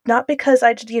in it, not because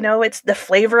it's the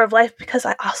flavor of life, because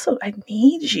I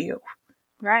need you.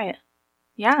 Right.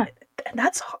 Yeah. And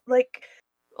that's like,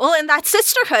 well, and that's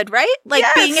sisterhood, right? Like,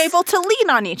 being able to lean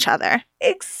on each other.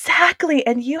 Exactly.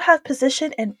 And you have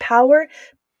position and power,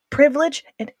 privilege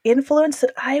and influence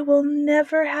that I will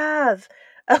never have.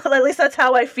 At least that's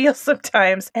how I feel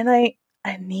sometimes. And I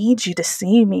need you to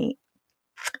see me,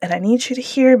 and I need you to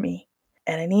hear me,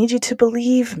 and I need you to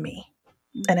believe me,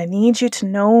 and I need you to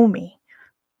know me.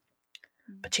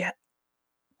 But you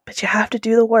have to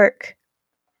do the work,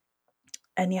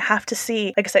 and you have to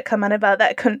see, like I said, come out about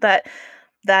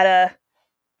that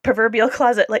proverbial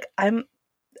closet. Like, I'm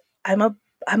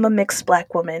a mixed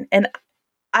Black woman, and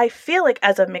I feel like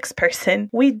as a mixed person,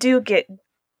 we do get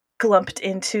lumped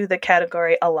into the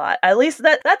category a lot. At least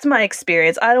that's my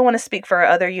experience. I don't want to speak for our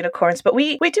other unicorns, but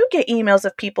we do get emails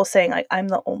of people saying, like, I'm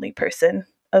the only person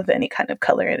of any kind of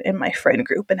color in my friend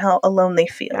group, and how alone they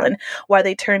feel, and why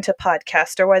they turn to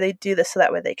podcast, or why they do this so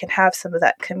that way they can have some of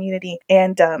that community.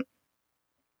 And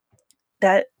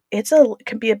that it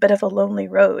can be a bit of a lonely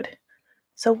road.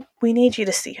 So we need you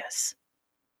to see us.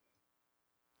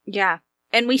 Yeah.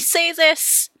 And we say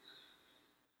this,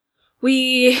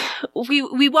 we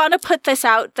want to put this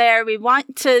out there. We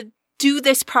want to do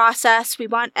this process. We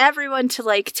want everyone to,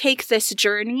 like, take this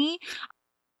journey,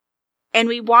 and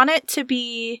we want it to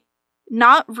be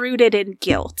not rooted in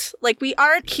guilt. Like, we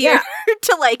aren't here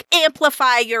to, like,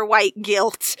 amplify your white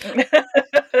guilt,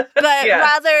 but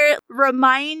rather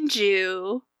remind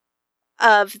you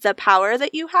of the power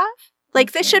that you have.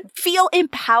 Like, this should feel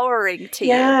empowering to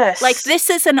you. Like, this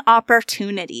is an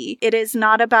opportunity. It is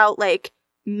not about, like,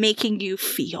 making you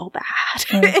feel bad.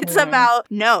 It's about,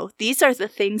 no, these are the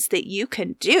things that you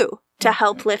can do to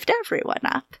help lift everyone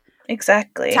up.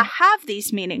 Exactly. To have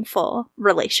these meaningful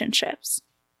relationships.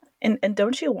 And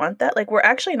don't you want that? Like, we're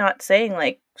actually not saying,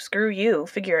 like, screw you,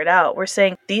 figure it out. We're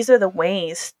saying these are the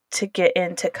ways to get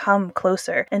in, to come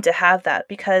closer, and to have that,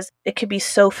 because it could be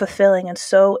so fulfilling and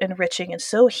so enriching and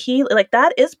so healing. Like,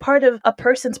 that is part of a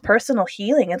person's personal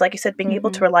healing. And like you said, being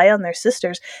able to rely on their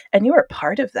sisters, and you are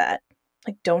part of that.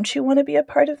 Like, don't you want to be a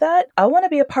part of that? I want to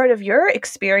be a part of your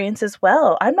experience as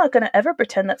well. I'm not going to ever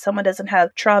pretend that someone doesn't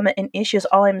have trauma and issues.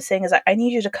 All I'm saying is I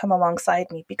need you to come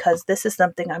alongside me, because this is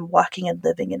something I'm walking and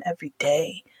living in every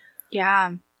day.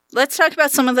 Yeah. Let's talk about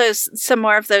some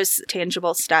more of those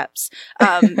tangible steps.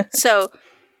 So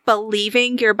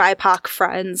believing your BIPOC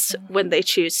friends when they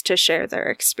choose to share their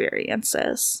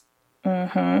experiences.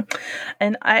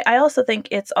 And I also think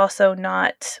it's also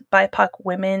not BIPOC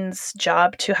women's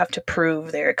job to have to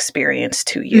prove their experience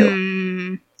to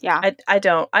you. I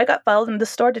don't. I got followed in the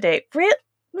store today.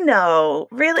 No,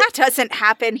 really? That doesn't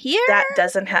happen here. That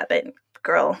doesn't happen.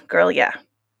 Girl, yeah.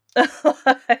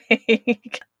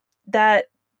 Like,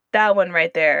 that one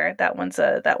right there, that one's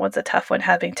a tough one,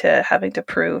 having to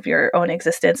prove your own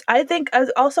existence. I think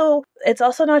it's also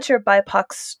not your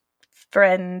BIPOC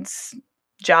friends'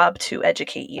 job to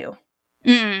educate you.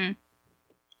 I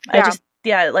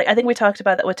think we talked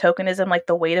about that with tokenism, like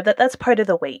the weight of that. That's part of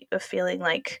the weight of feeling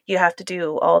like you have to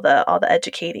do all the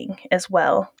educating as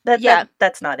well.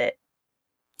 That's not it.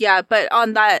 Yeah, but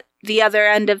on the other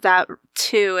end of that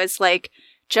too is, like,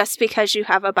 just because you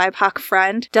have a BIPOC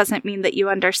friend doesn't mean that you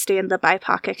understand the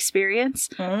BIPOC experience.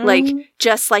 Like,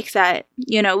 just like that,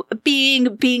 you know,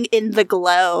 being in the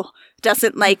glow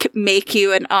doesn't, like, make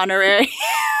you an honorary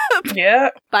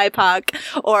BIPOC,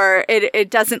 or it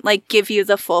doesn't, like, give you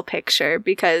the full picture,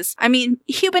 because, I mean,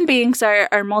 human beings are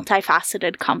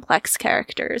multifaceted, complex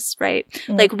characters, right?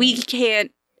 Like,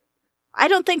 I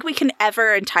don't think we can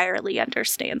ever entirely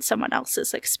understand someone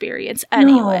else's experience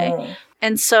anyway. No.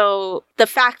 And so the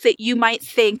fact that you might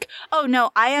think, oh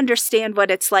no, I understand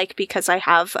what it's like because I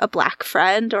have a Black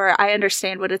friend, or I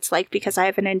understand what it's like because I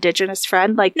have an Indigenous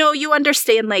friend. Like, no, you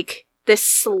understand, like, this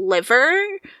sliver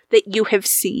that you have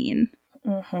seen.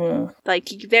 Like,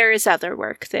 there is other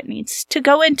work that needs to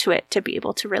go into it to be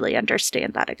able to really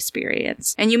understand that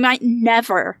experience. And you might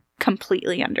never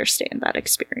completely understand that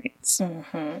experience.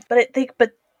 But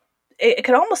it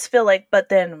could almost feel like, but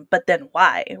then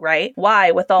why, right?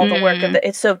 Why, with all the work of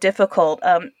it's so difficult?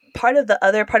 Part of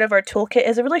our toolkit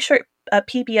is a really short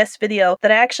PBS video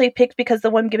that I actually picked because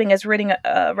the one giving is writing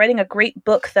a great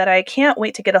book that I can't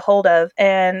wait to get a hold of.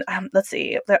 And let's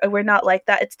see, we're not like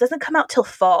that. It doesn't come out till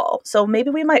fall, so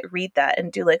maybe we might read that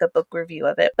and do like a book review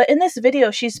of it. But in this video,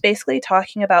 she's basically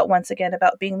talking about, once again,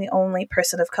 about being the only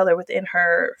person of color within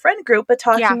her friend group, but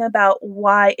talking about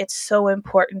why it's so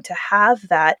important to have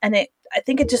that. And I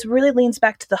think it just really leans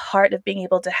back to the heart of being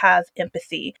able to have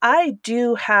empathy. I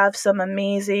do have some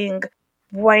amazing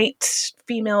white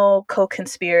female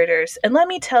co-conspirators, and let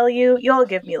me tell you, y'all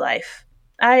give me life.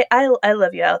 I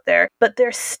love you out there, but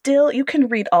there's still, you can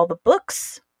read all the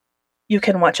books, you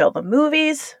can watch all the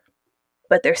movies,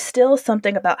 but there's still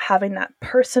something about having that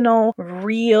personal,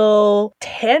 real,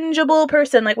 tangible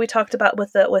person, like we talked about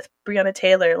with Breonna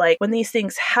Taylor. Like, when these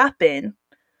things happen,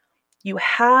 you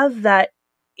have that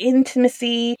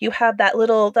intimacy, you have that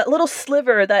little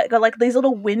sliver, that got like these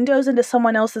little windows into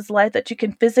someone else's life that you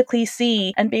can physically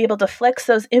see and be able to flex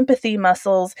those empathy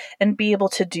muscles and be able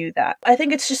to do that. I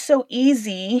think it's just so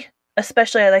easy,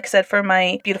 especially, like I said, for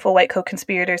my beautiful white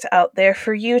co-conspirators out there,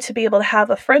 for you to be able to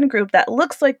have a friend group that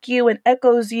looks like you and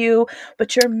echoes you,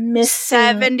 but you're missing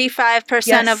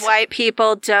 75% of white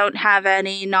people don't have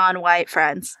any non-white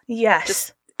friends.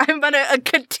 Yes. I'm gonna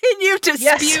continue to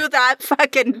spew that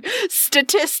fucking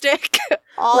statistic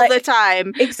all the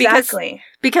time. Exactly.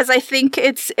 Because I think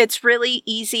it's really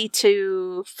easy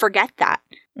to forget that.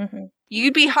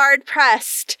 You'd be hard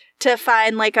pressed to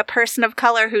find, like, a person of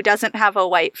color who doesn't have a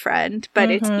white friend,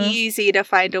 but it's easy to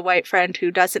find a white friend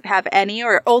who doesn't have any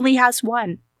or only has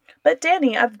one. But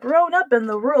Danny, I've grown up in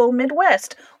the rural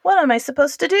Midwest. What am I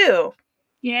supposed to do?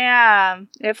 Yeah,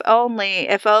 if only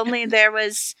there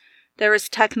was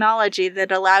technology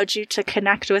that allowed you to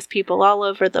connect with people all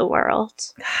over the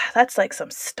world. That's like some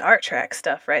Star Trek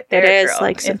stuff right there. It is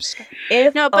like some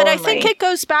No, but only. I think it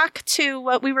goes back to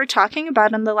what we were talking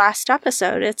about in the last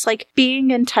episode. It's like being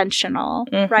intentional,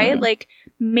 right? Like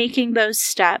making those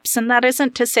steps. And that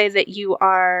isn't to say that you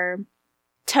are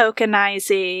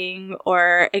tokenizing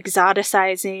or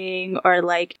exoticizing or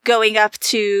like going up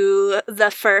to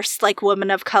the first like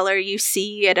woman of color you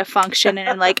see at a function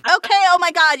and like, okay, oh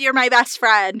my god, you're my best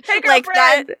friend. Hey, like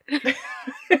that.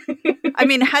 I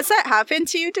mean, has that happened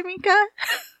to you, D'Amica?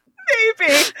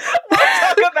 Maybe. We'll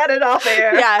talk about it off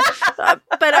air. Yeah.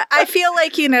 But I feel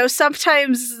like, you know,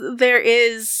 sometimes there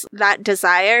is that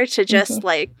desire to just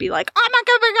like be like, oh my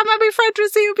god, I'm gonna be friends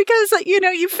with you because, you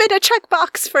know, you fit a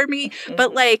checkbox for me.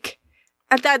 But like,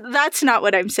 that's not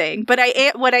what I'm saying. But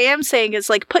what I am saying is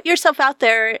like, put yourself out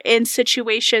there in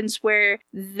situations where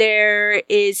there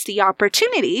is the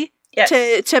opportunity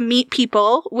to meet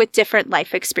people with different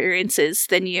life experiences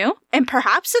than you. And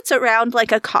perhaps it's around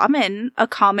like a common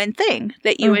thing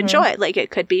that you enjoy. Like,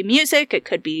 it could be music, it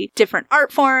could be different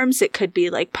art forms, it could be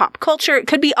like pop culture, it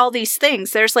could be all these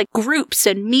things. There's like groups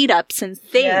and meetups and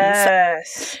things.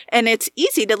 Yes. And it's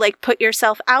easy to like put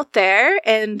yourself out there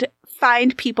and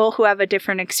find people who have a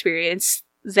different experience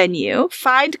than you,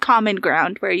 find common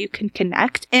ground where you can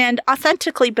connect and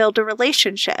authentically build a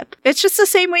relationship. It's just the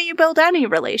same way you build any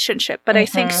relationship, but I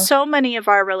think so many of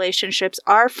our relationships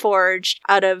are forged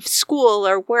out of school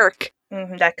or work.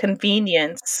 That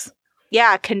convenience.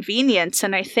 Yeah, convenience.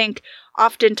 And I think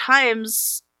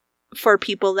oftentimes for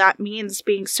people that means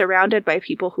being surrounded by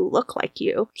people who look like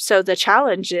you. So the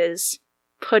challenge is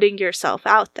putting yourself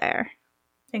out there.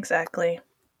 Exactly.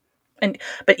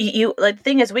 But you like, the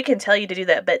thing is, we can tell you to do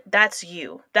that, but that's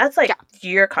you. That's like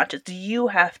your conscience. You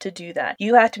have to do that.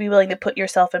 You have to be willing to put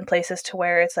yourself in places to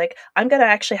where it's like, I'm going to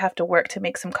actually have to work to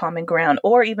make some common ground,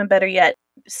 or even better yet,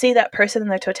 see that person in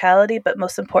their totality, but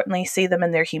most importantly, see them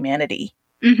in their humanity.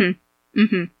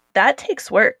 That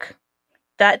takes work.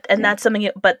 That's something,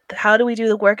 but how do we do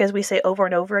the work, as we say over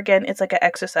and over again? It's like an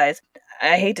exercise.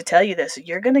 I hate to tell you this,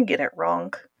 you're going to get it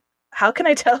wrong. How can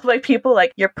I tell people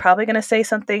you're probably going to say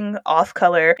something off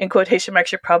color, in quotation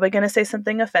marks, you're probably going to say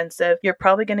something offensive, you're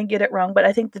probably going to get it wrong. But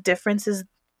I think the difference is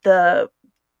the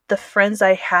friends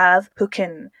I have who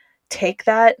can take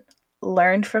that,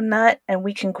 learn from that, and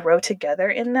we can grow together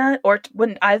in that. Or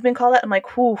when I've been called out, I'm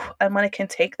like, whew, and when I can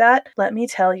take that, let me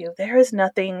tell you, there is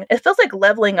nothing, it feels like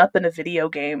leveling up in a video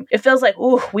game. It feels like,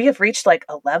 ooh, we have reached a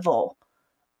level.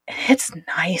 It's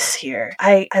nice here.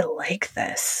 I like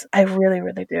this. I really,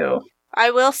 really do.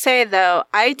 I will say, though,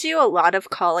 I do a lot of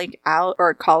calling out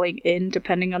or calling in,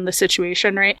 depending on the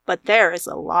situation, right? But there is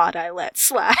a lot I let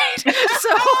slide. So...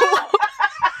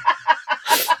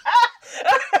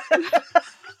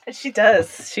 She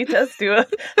does do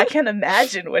it. I can't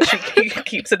imagine what she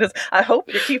keeps in. I hope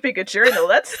you're keeping a journal.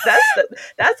 That's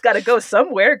got to go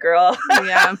somewhere, girl.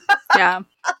 Yeah.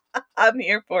 I'm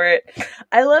here for it.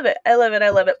 I love it.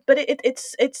 But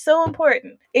it's so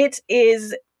important. It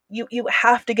is. You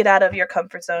have to get out of your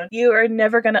comfort zone. You are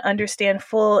never going to understand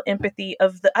full empathy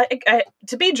of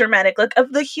to be dramatic,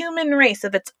 of the human race,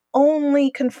 if it's only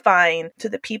confined to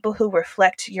the people who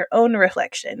reflect your own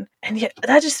reflection. And yet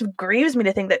that just grieves me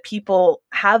to think that people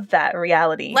have that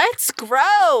reality. Let's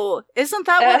grow. Isn't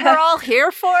that what we're all here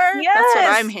for? Yes. That's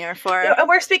what I'm here for. And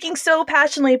we're speaking so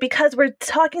passionately because we're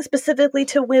talking specifically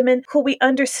to women who we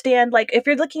understand. If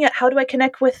you're looking at how do I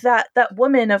connect with that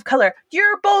woman of color,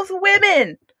 you're both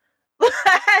women.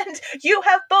 And you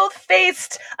have both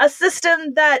faced a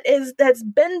system that's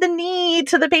bent the knee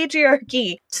to the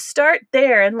patriarchy. Start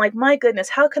there and my goodness,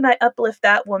 how can I uplift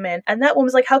that woman? And that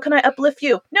woman's like, how can I uplift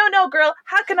you? No, girl,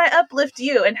 how can I uplift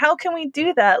you? And how can we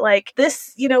do that?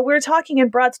 This, we're talking in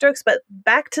broad strokes, but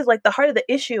back to the heart of the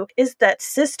issue is that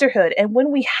sisterhood. And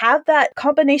when we have that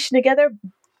combination together,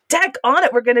 daggone on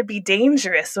it, we're going to be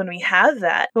dangerous when we have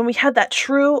that. When we have that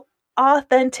true,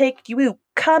 authentic, you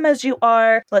come as you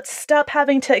are. Let's stop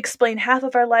having to explain half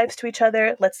of our lives to each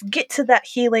other. Let's get to that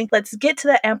healing. Let's get to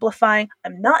that amplifying.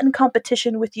 I'm not in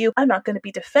competition with you. I'm not going to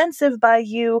be defensive by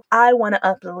you. I want to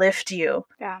uplift you.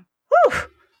 Yeah. Whew.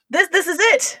 This is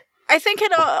it. I think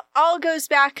it all goes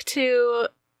back to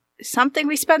something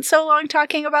we spent so long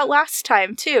talking about last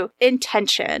time, too.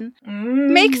 Intention.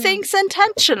 Make things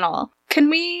intentional. Can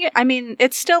we,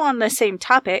 it's still on the same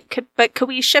topic, but could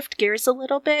we shift gears a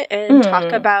little bit and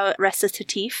talk about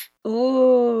recitative?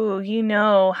 Ooh, you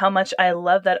know how much I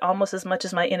love that almost as much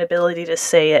as my inability to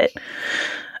say it.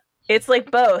 It's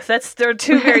both. They're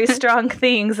two very strong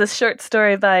things. This short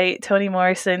story by Toni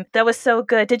Morrison. That was so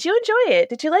good. Did you enjoy it?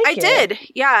 Did you like it? I did.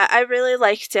 Yeah, I really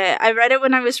liked it. I read it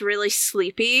when I was really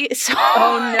sleepy, so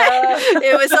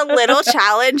it was a little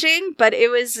challenging, but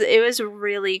it was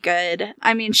really good.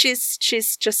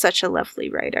 She's just such a lovely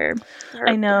writer.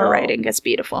 I know. Her writing is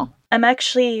beautiful. I'm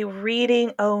actually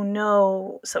reading,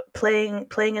 so Playing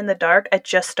in the Dark. I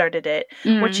just started it,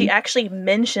 where she actually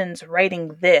mentions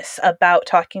writing this about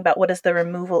talking about what is the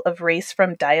removal of race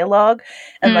from dialogue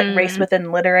and race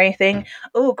within literary thing.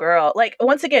 Oh, girl.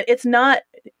 Once again, it's not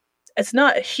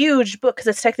a huge book because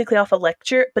it's technically off a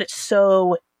lecture, but it's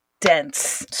so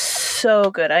dense.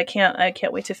 So good. I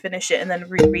can't wait to finish it and then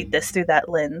reread this through that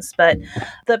lens. But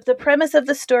the premise of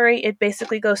the story, it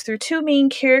basically goes through two main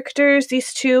characters,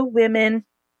 these two women,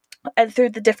 and through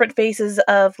the different phases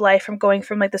of life, from going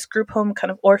from this group home kind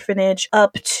of orphanage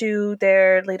up to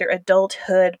their later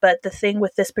adulthood. But the thing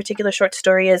with this particular short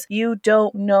story is you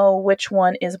don't know which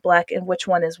one is black and which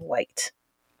one is white.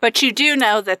 But you do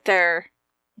know that they're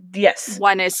yes,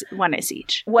 one is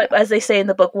each. What, as they say in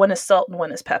the book, one is salt and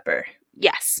one is pepper.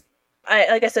 Yes.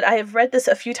 Like I said, I have read this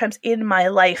a few times in my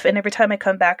life, and every time I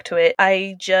come back to it,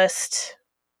 I just,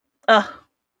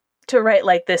 to write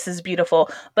like this is beautiful.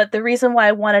 But the reason why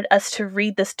I wanted us to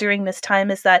read this during this time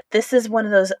is that this is one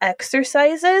of those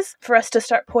exercises for us to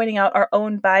start pointing out our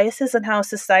own biases and how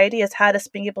society has had us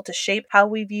being able to shape how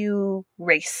we view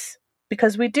race.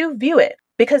 Because we do view it.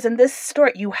 Because in this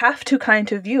story, you have to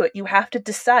kind of view it. You have to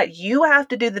decide. You have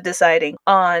to do the deciding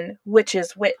on which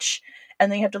is which.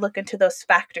 And then you have to look into those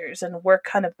factors and work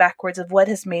kind of backwards of what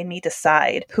has made me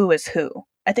decide who is who.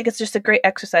 I think it's just a great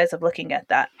exercise of looking at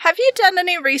that. Have you done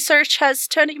any research? Has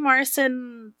Toni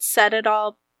Morrison said it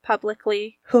all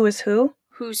publicly? Who is who?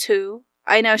 Who's who?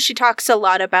 I know she talks a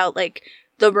lot about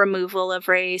the removal of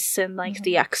race and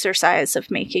the exercise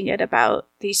of making it about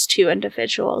these two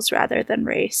individuals rather than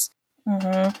race.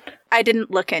 Mm-hmm. I didn't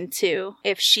look into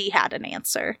if she had an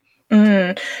answer. You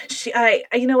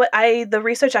know what? The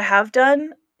research I have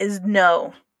done is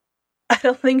no. I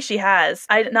don't think she has.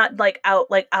 I not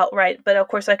outright, but of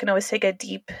course I can always take a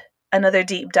deep another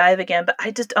deep dive again, but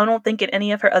I don't think in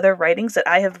any of her other writings that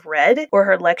I have read or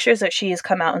her lectures that she has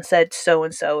come out and said so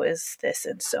and so is this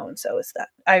and so is that.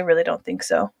 I really don't think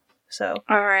so. So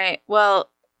all right, well,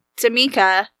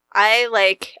 Tamika,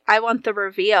 I want the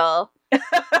reveal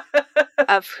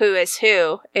of who is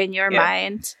who in your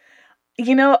mind.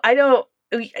 You know, I don't.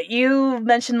 You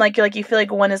mentioned like you feel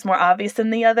like one is more obvious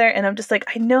than the other, and I'm just like,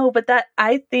 I know, but that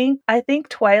I think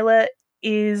Twyla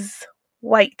is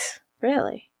white.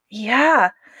 Really? Yeah.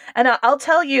 And I'll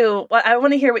tell you, I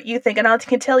want to hear what you think, and I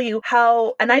can tell you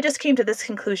how, and I just came to this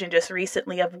conclusion just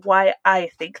recently of why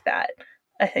I think that,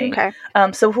 I think. Okay.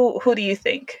 So who do you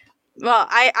think? Well,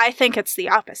 I think it's the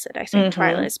opposite. I think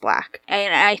Twyla is black.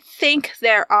 And I think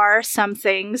there are some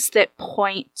things that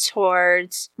point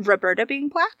towards Roberta being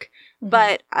black,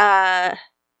 but I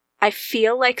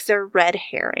feel like they're red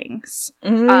herrings.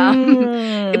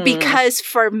 Because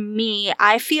for me,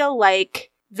 I feel like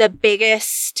the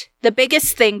biggest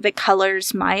thing that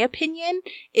colors my opinion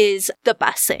is the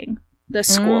busing. The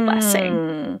school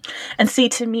busing. And see,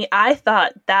 to me, I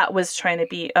thought that was trying to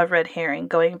be a red herring,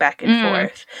 going back and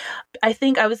forth. I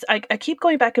think I keep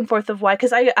going back and forth of why,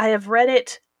 because I have read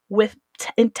it with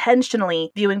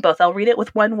intentionally viewing both. I'll read it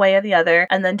with one way or the other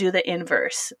and then do the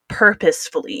inverse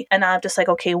purposefully. And I'm just like,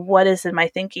 okay, what is in my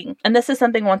thinking? And this is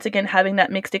something, once again, having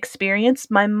that mixed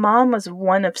experience. My mom was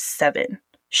one of 7.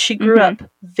 She grew up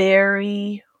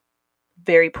very,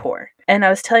 very poor. And I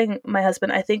was telling my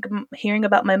husband, I think hearing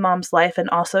about my mom's life and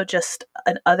also just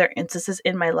other instances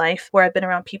in my life where I've been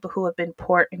around people who have been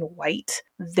poor and white,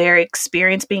 their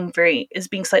experience being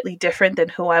slightly different than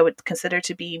who I would consider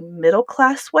to be middle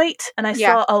class white. And I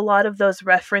saw a lot of those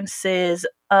references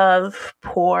of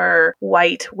poor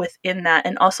white within that,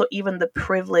 and also even the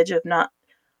privilege of not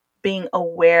being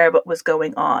aware of what was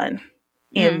going on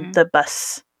in the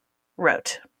bus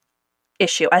route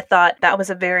issue. I thought that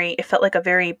was it felt like a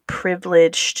very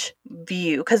privileged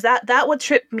view, because that would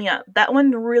trip me up. That one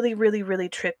really, really, really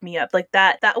tripped me up. Like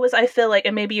that was, I feel like,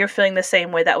 and maybe you're feeling the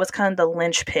same way, that was kind of the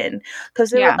linchpin, because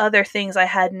there were other things I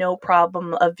had no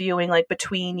problem of viewing, like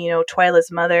between, Twyla's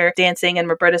mother dancing and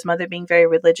Roberta's mother being very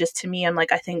religious. To me, I'm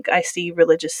like, I think I see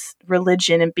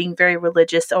religion and being very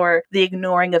religious, or the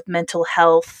ignoring of mental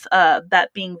health, that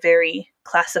being very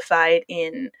classified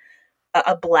in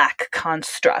a black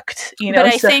construct, But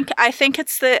I think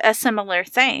it's a similar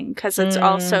thing, because it's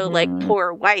also like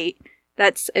poor white.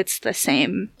 It's the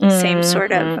same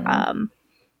sort of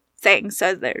thing.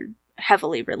 So they're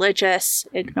heavily religious,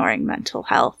 ignoring mental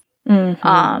health.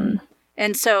 And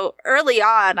so early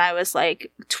on, I was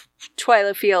like,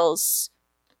 Twyla feels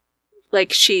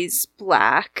like she's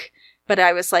black. But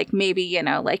I was like, maybe,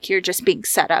 like you're just being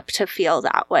set up to feel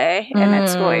that way. And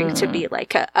it's going to be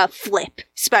like a flip,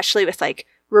 especially with like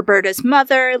Roberta's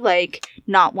mother, like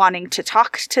not wanting to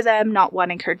talk to them, not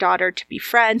wanting her daughter to be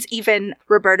friends. Even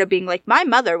Roberta being like, my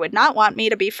mother would not want me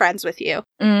to be friends with you.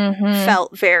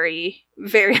 Felt very,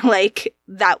 very like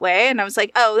that way. And I was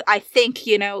like, oh, I think,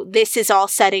 this is all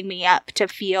setting me up to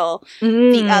feel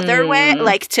the other way,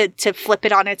 like to flip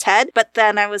it on its head. But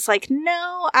then I was like,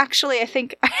 no, actually, I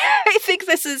think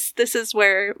this is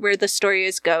where the story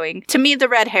is going. To me, the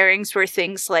red herrings were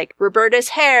things like Roberta's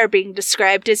hair being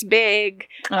described as big,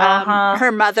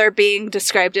 her mother being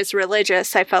described as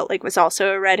religious, I felt like was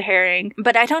also a red herring.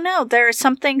 But I don't know, there's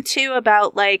something too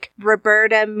about like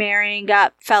Roberta marrying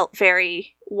up felt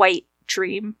very white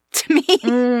dream to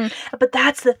me. But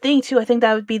that's the thing too. I think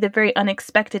that would be the very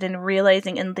unexpected in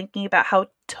realizing and thinking about how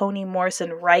Toni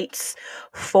Morrison writes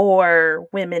for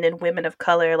women and women of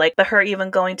color. Like her even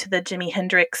going to the Jimi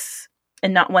Hendrix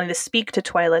and not wanting to speak to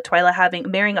Twyla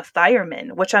marrying a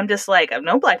fireman, which I'm just like,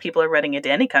 no black people are running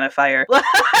into any kind of fire.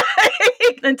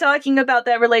 And talking about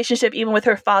that relationship, even with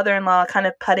her father-in-law, kind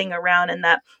of putting around in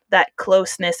that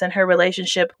closeness and her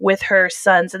relationship with her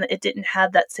sons, and it didn't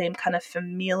have that same kind of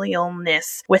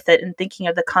familialness with it. And thinking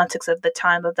of the context of the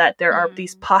time of that, there are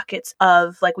these pockets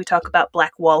of, like we talk about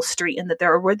Black Wall Street, and that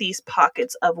there were these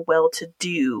pockets of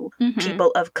well-to-do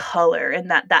people of color,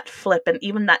 and that flip, and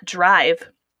even that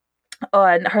drive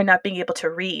on her not being able to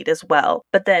read as well,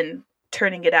 but then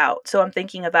turning it out. So I'm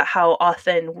thinking about how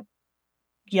often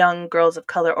young girls of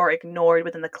color are ignored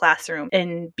within the classroom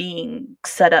and being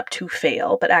set up to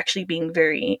fail, but actually being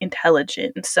very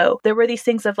intelligent. And so there were these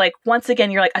things of like, once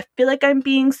again, you're like, I feel like I'm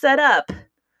being set up,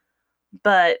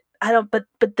 but I don't, but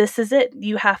this is it.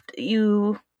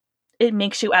 It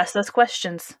makes you ask those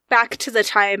questions. Back to the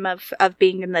time of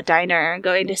being in the diner and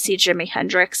going to see Jimi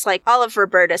Hendrix, like all of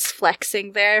Roberta's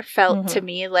flexing there felt to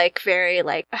me like very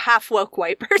like a half woke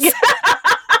white person.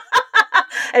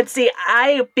 And see,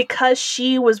 because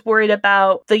she was worried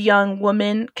about the young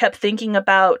woman, kept thinking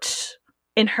about,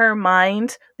 in her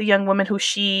mind, the young woman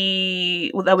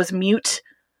that was mute,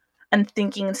 and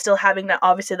thinking and still having that,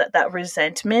 obviously, that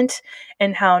resentment,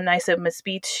 and how nice it must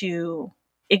be to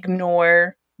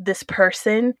ignore this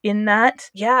person in that.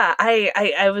 Yeah,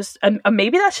 I was,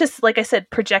 maybe that's just, like I said,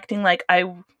 projecting, like,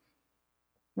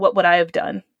 what would I have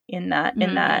done in that,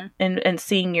 and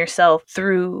seeing yourself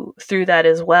through that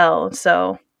as well.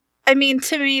 So, I mean,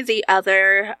 to me, the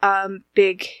other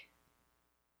big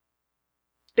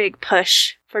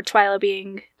push for Twyla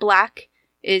being Black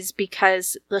is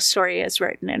because the story is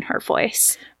written in her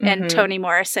voice, and Toni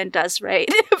Morrison does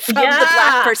write from the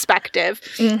Black perspective.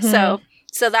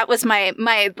 So that was my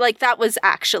like, that was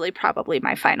actually probably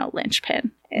my final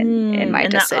linchpin in my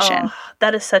decision.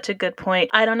 That is such a good point.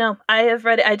 I don't know. I have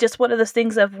read it. Just one of those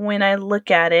things of, when I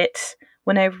look at it,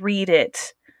 when I read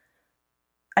it,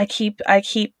 I keep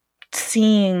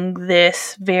seeing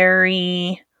this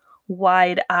very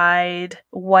wide-eyed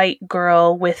white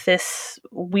girl with this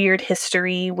weird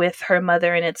history with her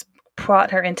mother, and it's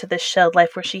brought her into this shelled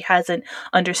life where she hasn't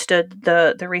understood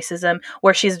the racism,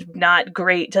 where she's not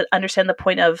great to understand the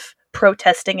point of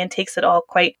protesting, and takes it all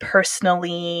quite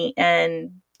personally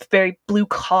and very blue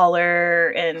collar.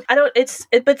 And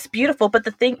it's beautiful. But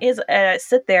the thing is,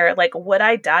 sit there, like, would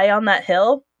I die on that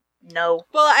hill? No.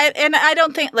 Well, I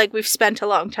don't think, like, we've spent a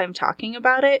long time talking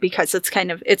about it because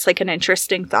it's like an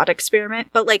interesting thought experiment,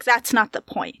 but, like, that's not the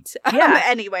point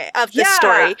anyway of the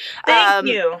story. Thank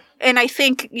you. And I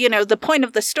think, the point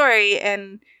of the story,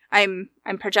 and I'm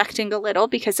projecting a little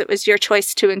because it was your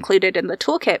choice to include it in the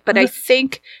toolkit, but I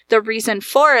think the reason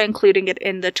for including it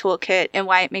in the toolkit, and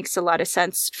why it makes a lot of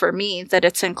sense for me that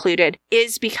it's included,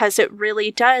 is because it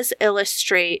really does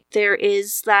illustrate there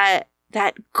is that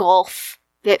gulf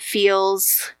that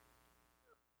feels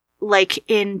like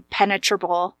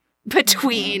impenetrable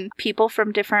between people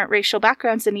from different racial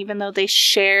backgrounds. And even though they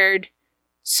shared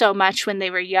so much when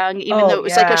they were young, even though it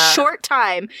was like a short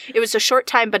time,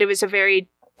 but it was a very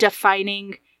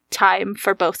defining time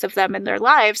for both of them in their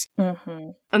lives.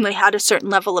 And they had a certain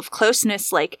level of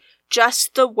closeness, like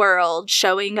just the world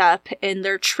showing up in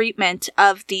their treatment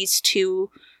of these two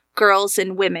girls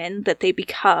and women that they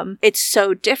become. It's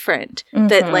so different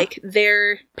that, like,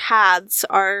 their paths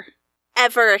are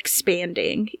ever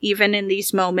expanding, even in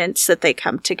these moments that they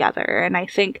come together. And I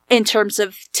think in terms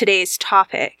of today's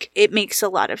topic, it makes a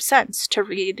lot of sense to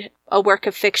read a work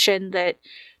of fiction that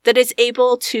is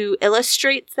able to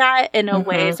illustrate that in a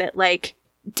way that, like,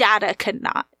 data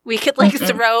cannot. We could, like,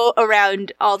 throw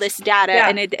around all this data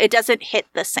and it doesn't hit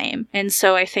the same. And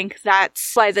so I think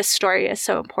that's why this story is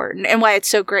so important and why it's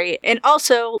so great. And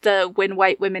also the When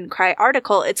White Women Cry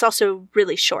article, it's also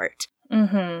really short.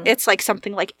 It's like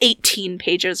something like 18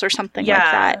 pages or something like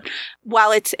that.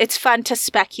 While it's fun to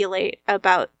speculate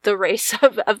about the race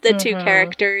of the two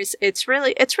characters, it's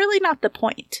really not the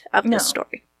point of the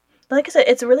story. Like I said,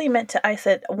 it's really meant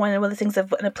to, one of the things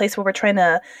of, in a place where we're trying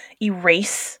to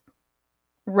erase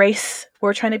race,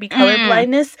 we're trying to be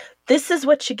colorblindness, this is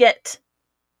what you get.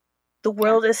 The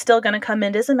world is still going to come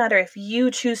in. It doesn't matter if you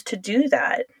choose to do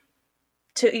that.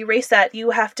 To erase that,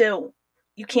 you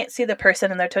can't see the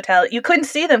person in their totality. You couldn't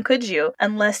see them, could you?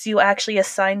 Unless you actually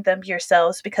assigned them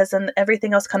yourselves, because then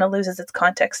everything else kind of loses its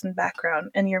context and background,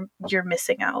 and you're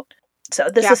missing out. So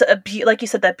this is like you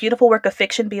said, that beautiful work of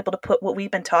fiction, be able to put what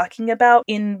we've been talking about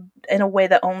in a way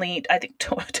that only, I think,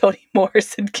 Toni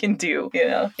Morrison can do.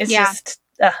 It's just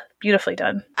beautifully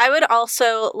done. I would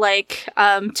also like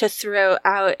to throw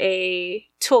out a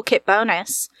toolkit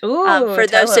bonus for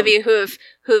those of you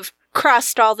who've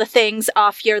crossed all the things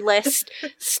off your list.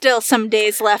 Still some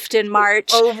days left in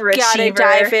March. Overachiever. Gotta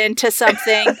dive into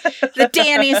something. The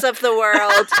Dannys of the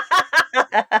world.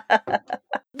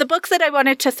 The book that I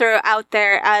wanted to throw out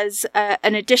there as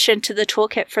an addition to the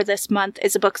toolkit for this month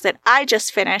is a book that I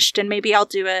just finished, and maybe I'll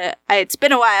do it's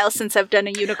been a while since I've done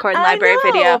a Unicorn Library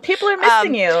video. People are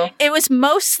missing you. It was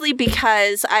mostly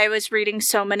because I was reading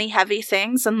so many heavy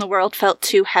things and the world felt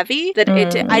too heavy that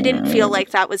I didn't feel like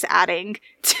that was adding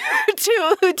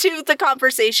to the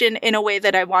conversation in a way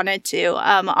that I wanted to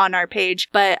on our page.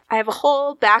 But I have a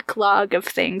whole backlog of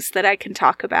things that I can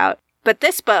talk about. But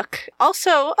this book, also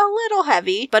a little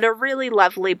heavy, but a really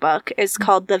lovely book, is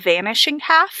called The Vanishing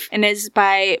Half and is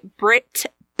by Britt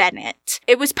Bennett.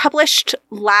 It was published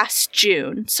last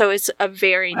June, so it's a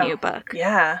very new book.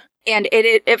 Yeah. And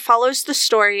it follows the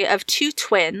story of two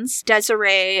twins,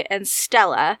 Desiree and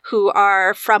Stella, who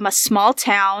are from a small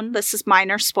town. This is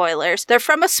minor spoilers. They're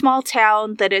from a small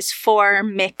town that is for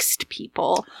mixed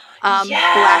people,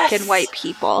 Black and white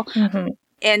people.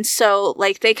 And so,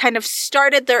 like, they kind of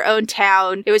started their own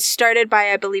town. It was started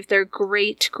by, I believe, their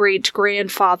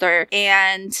great-great-grandfather.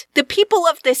 And the people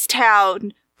of this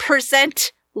town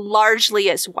present largely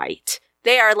as white.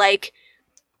 They are, like,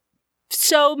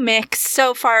 so mixed,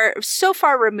 so far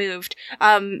removed.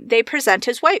 They present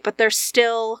as white, but they're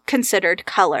still considered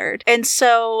colored. And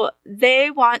so they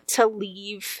want to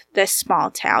leave this small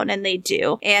town, and they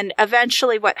do. And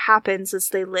eventually what happens is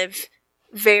they live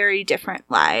very different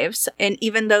lives. And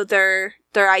even though they're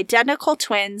identical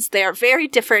twins, they are very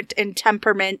different in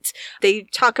temperament. They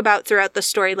talk about throughout the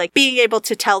story, like, being able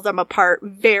to tell them apart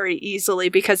very easily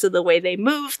because of the way they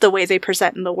move, the way they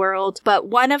present in the world. But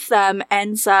one of them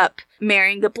ends up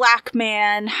marrying the black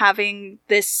man, having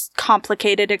this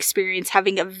complicated experience,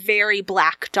 having a very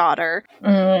black daughter.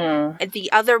 The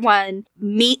other one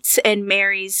meets and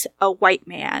marries a white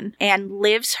man and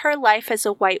lives her life as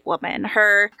a white woman.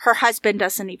 Her husband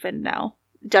doesn't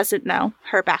know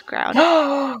her background.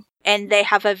 And they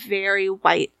have a very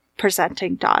white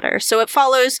presenting daughter. So it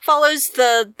follows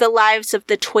the lives of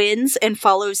the twins and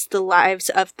follows the lives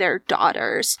of their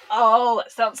daughters. Oh,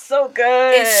 that sounds so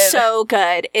good. It's so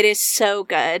good. It is so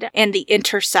good. And the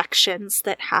intersections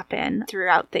that happen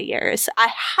throughout the years. I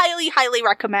highly, highly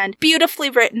recommend. Beautifully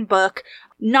written book.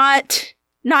 Not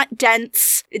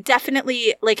dense,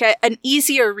 definitely like an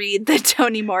easier read than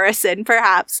Toni Morrison,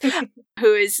 perhaps,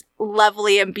 who is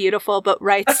lovely and beautiful, but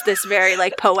writes this very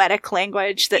like poetic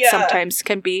language that sometimes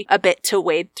can be a bit to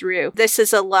wade through. This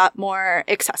is a lot more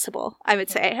accessible, I would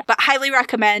say, but highly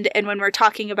recommend. And when we're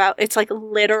talking about, it's like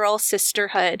literal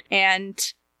sisterhood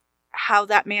and how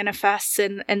that manifests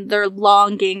and their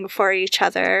longing for each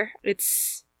other.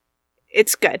 It's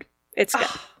good. It's good.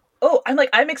 Oh,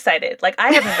 I'm excited. Like,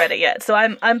 I haven't read it yet, so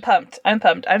I'm pumped. I'm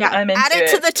into it. Add it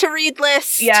to the to-read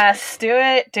list. Yes, do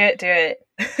it.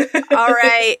 All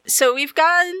right, so we've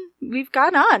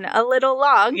gone on a little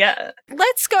long. Yeah.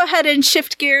 Let's go ahead and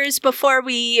shift gears before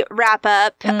we wrap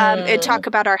up and talk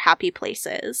about our happy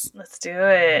places. Let's do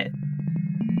it.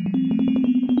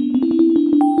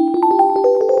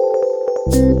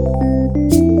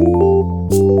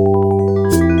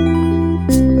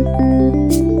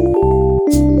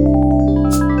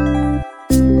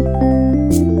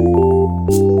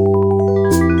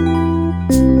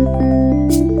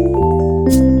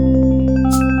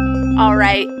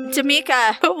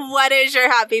 Tamika, what is your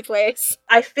happy place?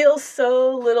 I feel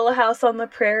so Little House on the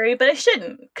Prairie, but I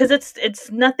shouldn't, because it's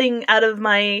nothing out of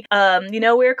my,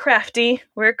 we're a crafty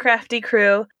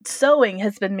crew. Sewing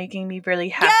has been making me really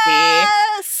happy.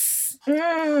 Yes!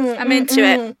 I'm into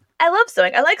it. I love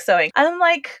sewing. I like sewing. I'm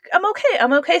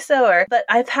okay sewer. But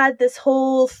I've had this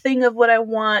whole thing of what I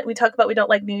want. We talk about we don't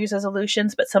like New Year's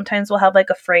resolutions, but sometimes we'll have like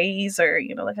a phrase or,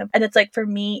 and it's like, for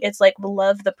me, it's like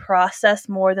love the process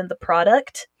more than the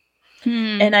product.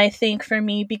 And I think for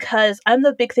me, because I'm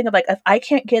the big thing of like, if I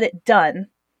can't get it done,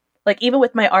 like even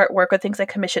with my artwork or things I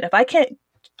commission, if I can't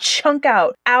chunk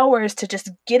out hours to just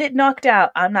get it knocked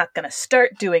out, I'm not going to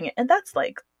start doing it. And that's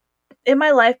like, in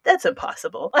my life, that's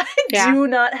impossible. I do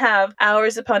not have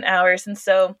hours upon hours. And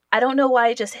so I don't know why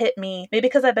it just hit me. Maybe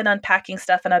because I've been unpacking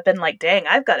stuff and I've been like, dang,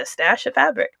 I've got a stash of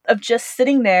fabric. Of just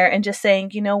sitting there and just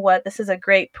saying, you know what, this is a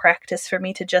great practice for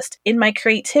me to just, in my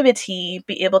creativity,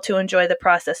 be able to enjoy the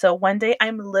process. So one day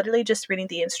I'm literally just reading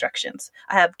the instructions.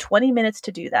 I have 20 minutes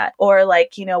to do that. Or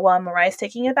like, while Mariah's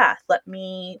taking a bath, let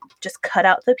me just cut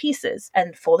out the pieces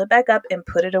and fold it back up and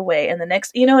put it away. And the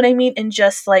next, you know what I mean? And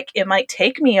just like, it might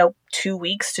take me 2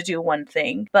 weeks to do one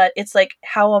thing, but it's like,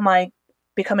 how am I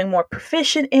becoming more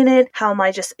proficient in it? How am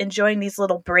I just enjoying these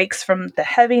little breaks from the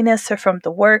heaviness or from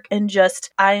the work? And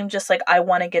I'm just like, I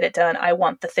want to get it done. I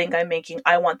want the thing I'm making.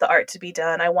 I want the art to be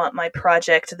done. I want my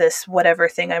project, this whatever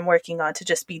thing I'm working on, to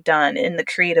just be done in the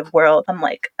creative world. I'm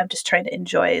just trying to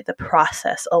enjoy the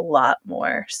process a lot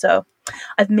more. So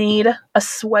I've made a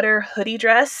sweater hoodie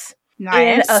dress.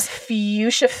 Nice. In a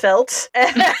fuchsia felt.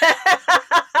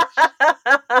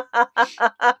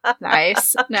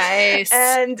 Nice.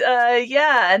 And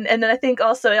and then I think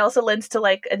also it also lends to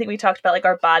like, I think we talked about like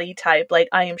our body type. Like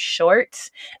I am short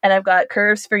and I've got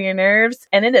curves for your nerves,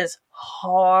 and it is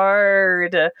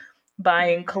hard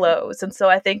buying clothes. And so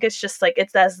I think it's just like,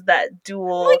 it's as that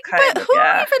dual kind of. But who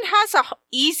even has a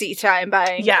easy time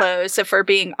buying clothes, if we're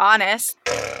being honest?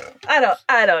 I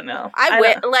don't know.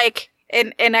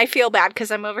 And I feel bad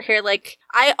because I'm over here like,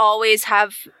 I always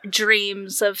have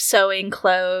dreams of sewing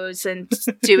clothes and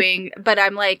doing, but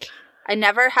I'm like, I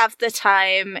never have the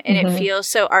time, and it feels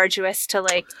so arduous to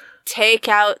like take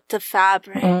out the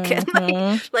fabric.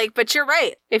 And but you're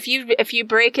right. If you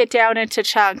break it down into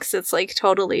chunks, it's like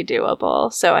totally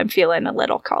doable. So I'm feeling a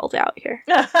little called out here.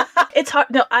 It's hard.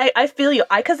 No, I feel you.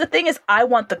 Because the thing is, I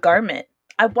want the garment.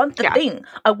 I want the thing.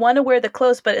 I want to wear the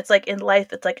clothes, but it's like in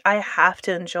life, it's like I have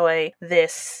to enjoy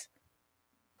this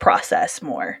process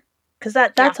more. Because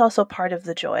that's also part of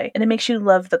the joy. And it makes you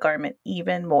love the garment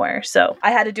even more. So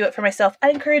I had to do it for myself. I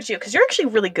encourage you because you're actually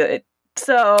really good.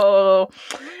 So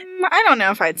I don't know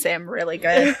if I'd say I'm really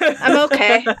good. I'm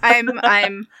okay.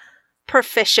 I'm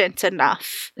proficient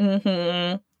enough.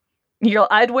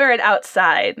 I'd wear it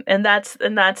outside, and that's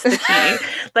the key.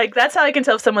 Like that's how I can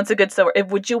tell if someone's a good sewer.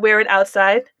 Would you wear it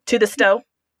outside to the stove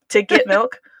to get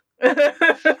milk?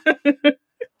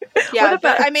 Yeah,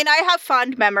 but I mean, I have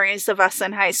fond memories of us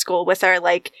in high school with our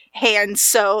like hand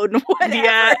sewn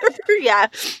whatever. Yeah,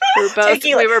 we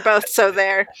were both so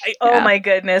there. Oh my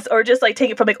goodness! Or just like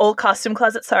taking from like old costume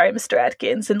closet. Sorry, Mr.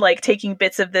 Atkins, and like taking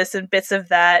bits of this and bits of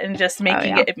that, and just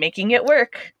making it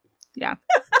work. Yeah.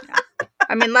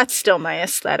 I mean, that's still my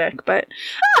aesthetic, but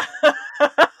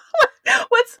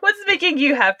what's making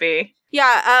you happy?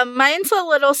 Yeah, mine's a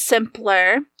little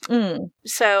simpler.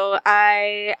 So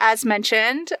I, as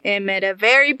mentioned, am at a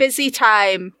very busy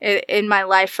time in my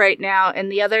life right now.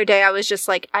 And the other day I was just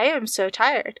like, I am so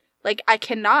tired. Like, I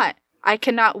cannot.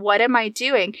 What am I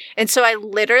doing? And so I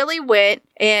literally went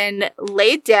and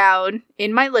laid down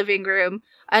in my living room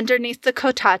underneath the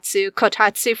kotatsu.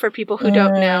 Kotatsu, for people who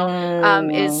don't know,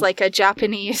 is like a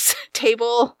Japanese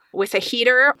table with a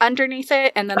heater underneath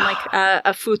it. And then like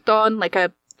a futon, like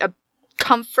a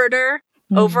comforter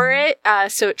over it,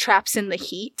 so it traps in the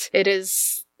heat. It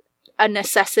is a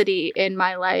necessity in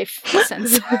my life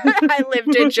since I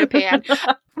lived in Japan.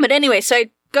 But anyway, so I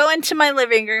go into my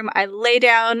living room, I lay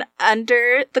down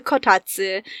under the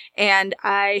kotatsu, and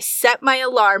I set my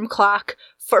alarm clock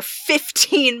for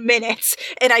 15 minutes,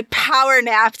 and I power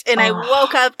napped, and I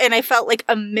woke up and I felt like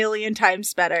a million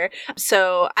times better.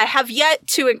 So I have yet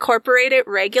to incorporate it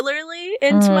regularly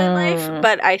into my life,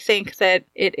 but I think that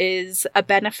it is a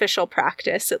beneficial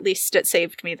practice. At least it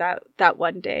saved me that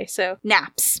one day. So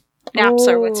naps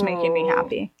are what's making me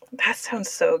happy. That sounds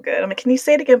so good. I mean, can you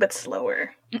say it again but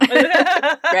slower?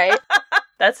 Right?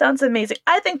 That sounds amazing.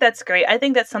 I think that's great. I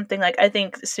think that's something like, I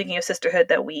think speaking of sisterhood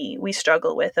that we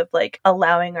struggle with, of like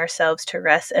allowing ourselves to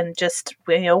rest, and just,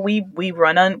 we are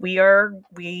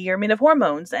made of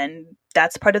hormones, and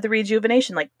that's part of the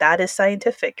rejuvenation. Like that is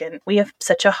scientific, and we have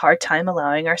such a hard time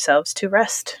allowing ourselves to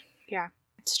rest. Yeah,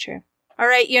 it's true. All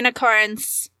right,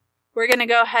 unicorns. We're going to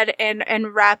go ahead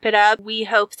and wrap it up. We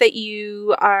hope that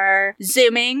you are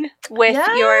Zooming with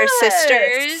your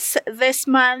sisters this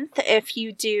month. If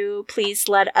you do, please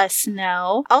let us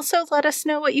know. Also, let us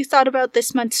know what you thought about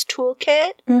this month's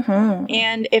toolkit.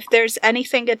 And if there's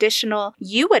anything additional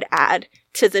you would add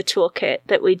to the toolkit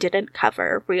that we didn't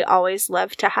cover. We always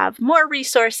love to have more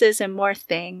resources and more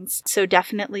things. So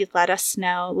definitely let us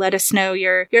know. Let us know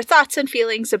your thoughts and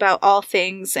feelings about all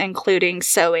things, including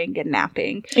sewing and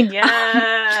napping.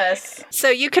 Yes. So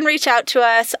you can reach out to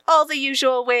us all the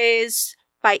usual ways.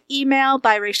 By email,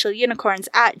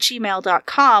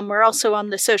 biracialunicorns@gmail.com. We're also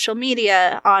on the social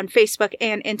media on Facebook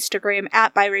and Instagram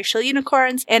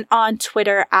 @biracialunicorns, and on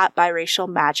Twitter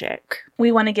 @biracialmagic.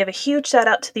 We want to give a huge shout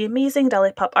out to the amazing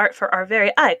Dolly Pop art for our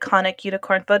very iconic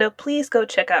unicorn photo. Please go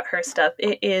check out her stuff.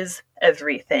 It is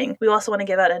everything. We also want to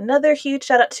give out another huge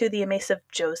shout out to the amazing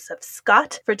Joseph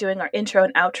Scott for doing our intro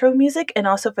and outro music, and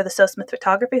also for the So Smith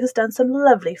Photography, who's done some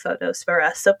lovely photos for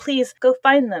us. So please go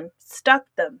find them, stalk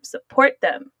them, support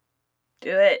them.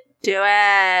 Do it. Do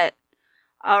it.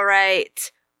 All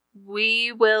right.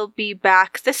 We will be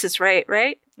back. This is right?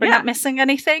 We're not missing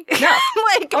anything? No.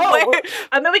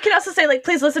 I mean, we can also say, like,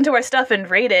 please listen to our stuff and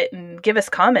rate it and give us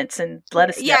comments and let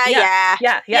us know. Yeah.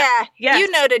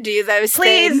 You know to do those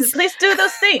things. Please do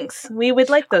those things. We would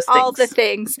like those things. All the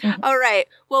things. All right.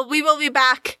 Well, we will be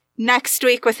back next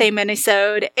week with a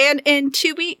mini-sode, and in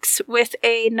 2 weeks with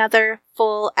another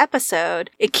full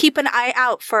episode. And keep an eye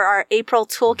out for our April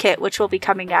toolkit, which will be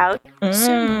coming out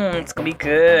soon. It's gonna be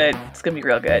good. It's gonna be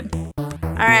real good.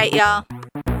 All right, y'all.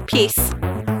 Peace.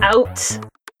 Out.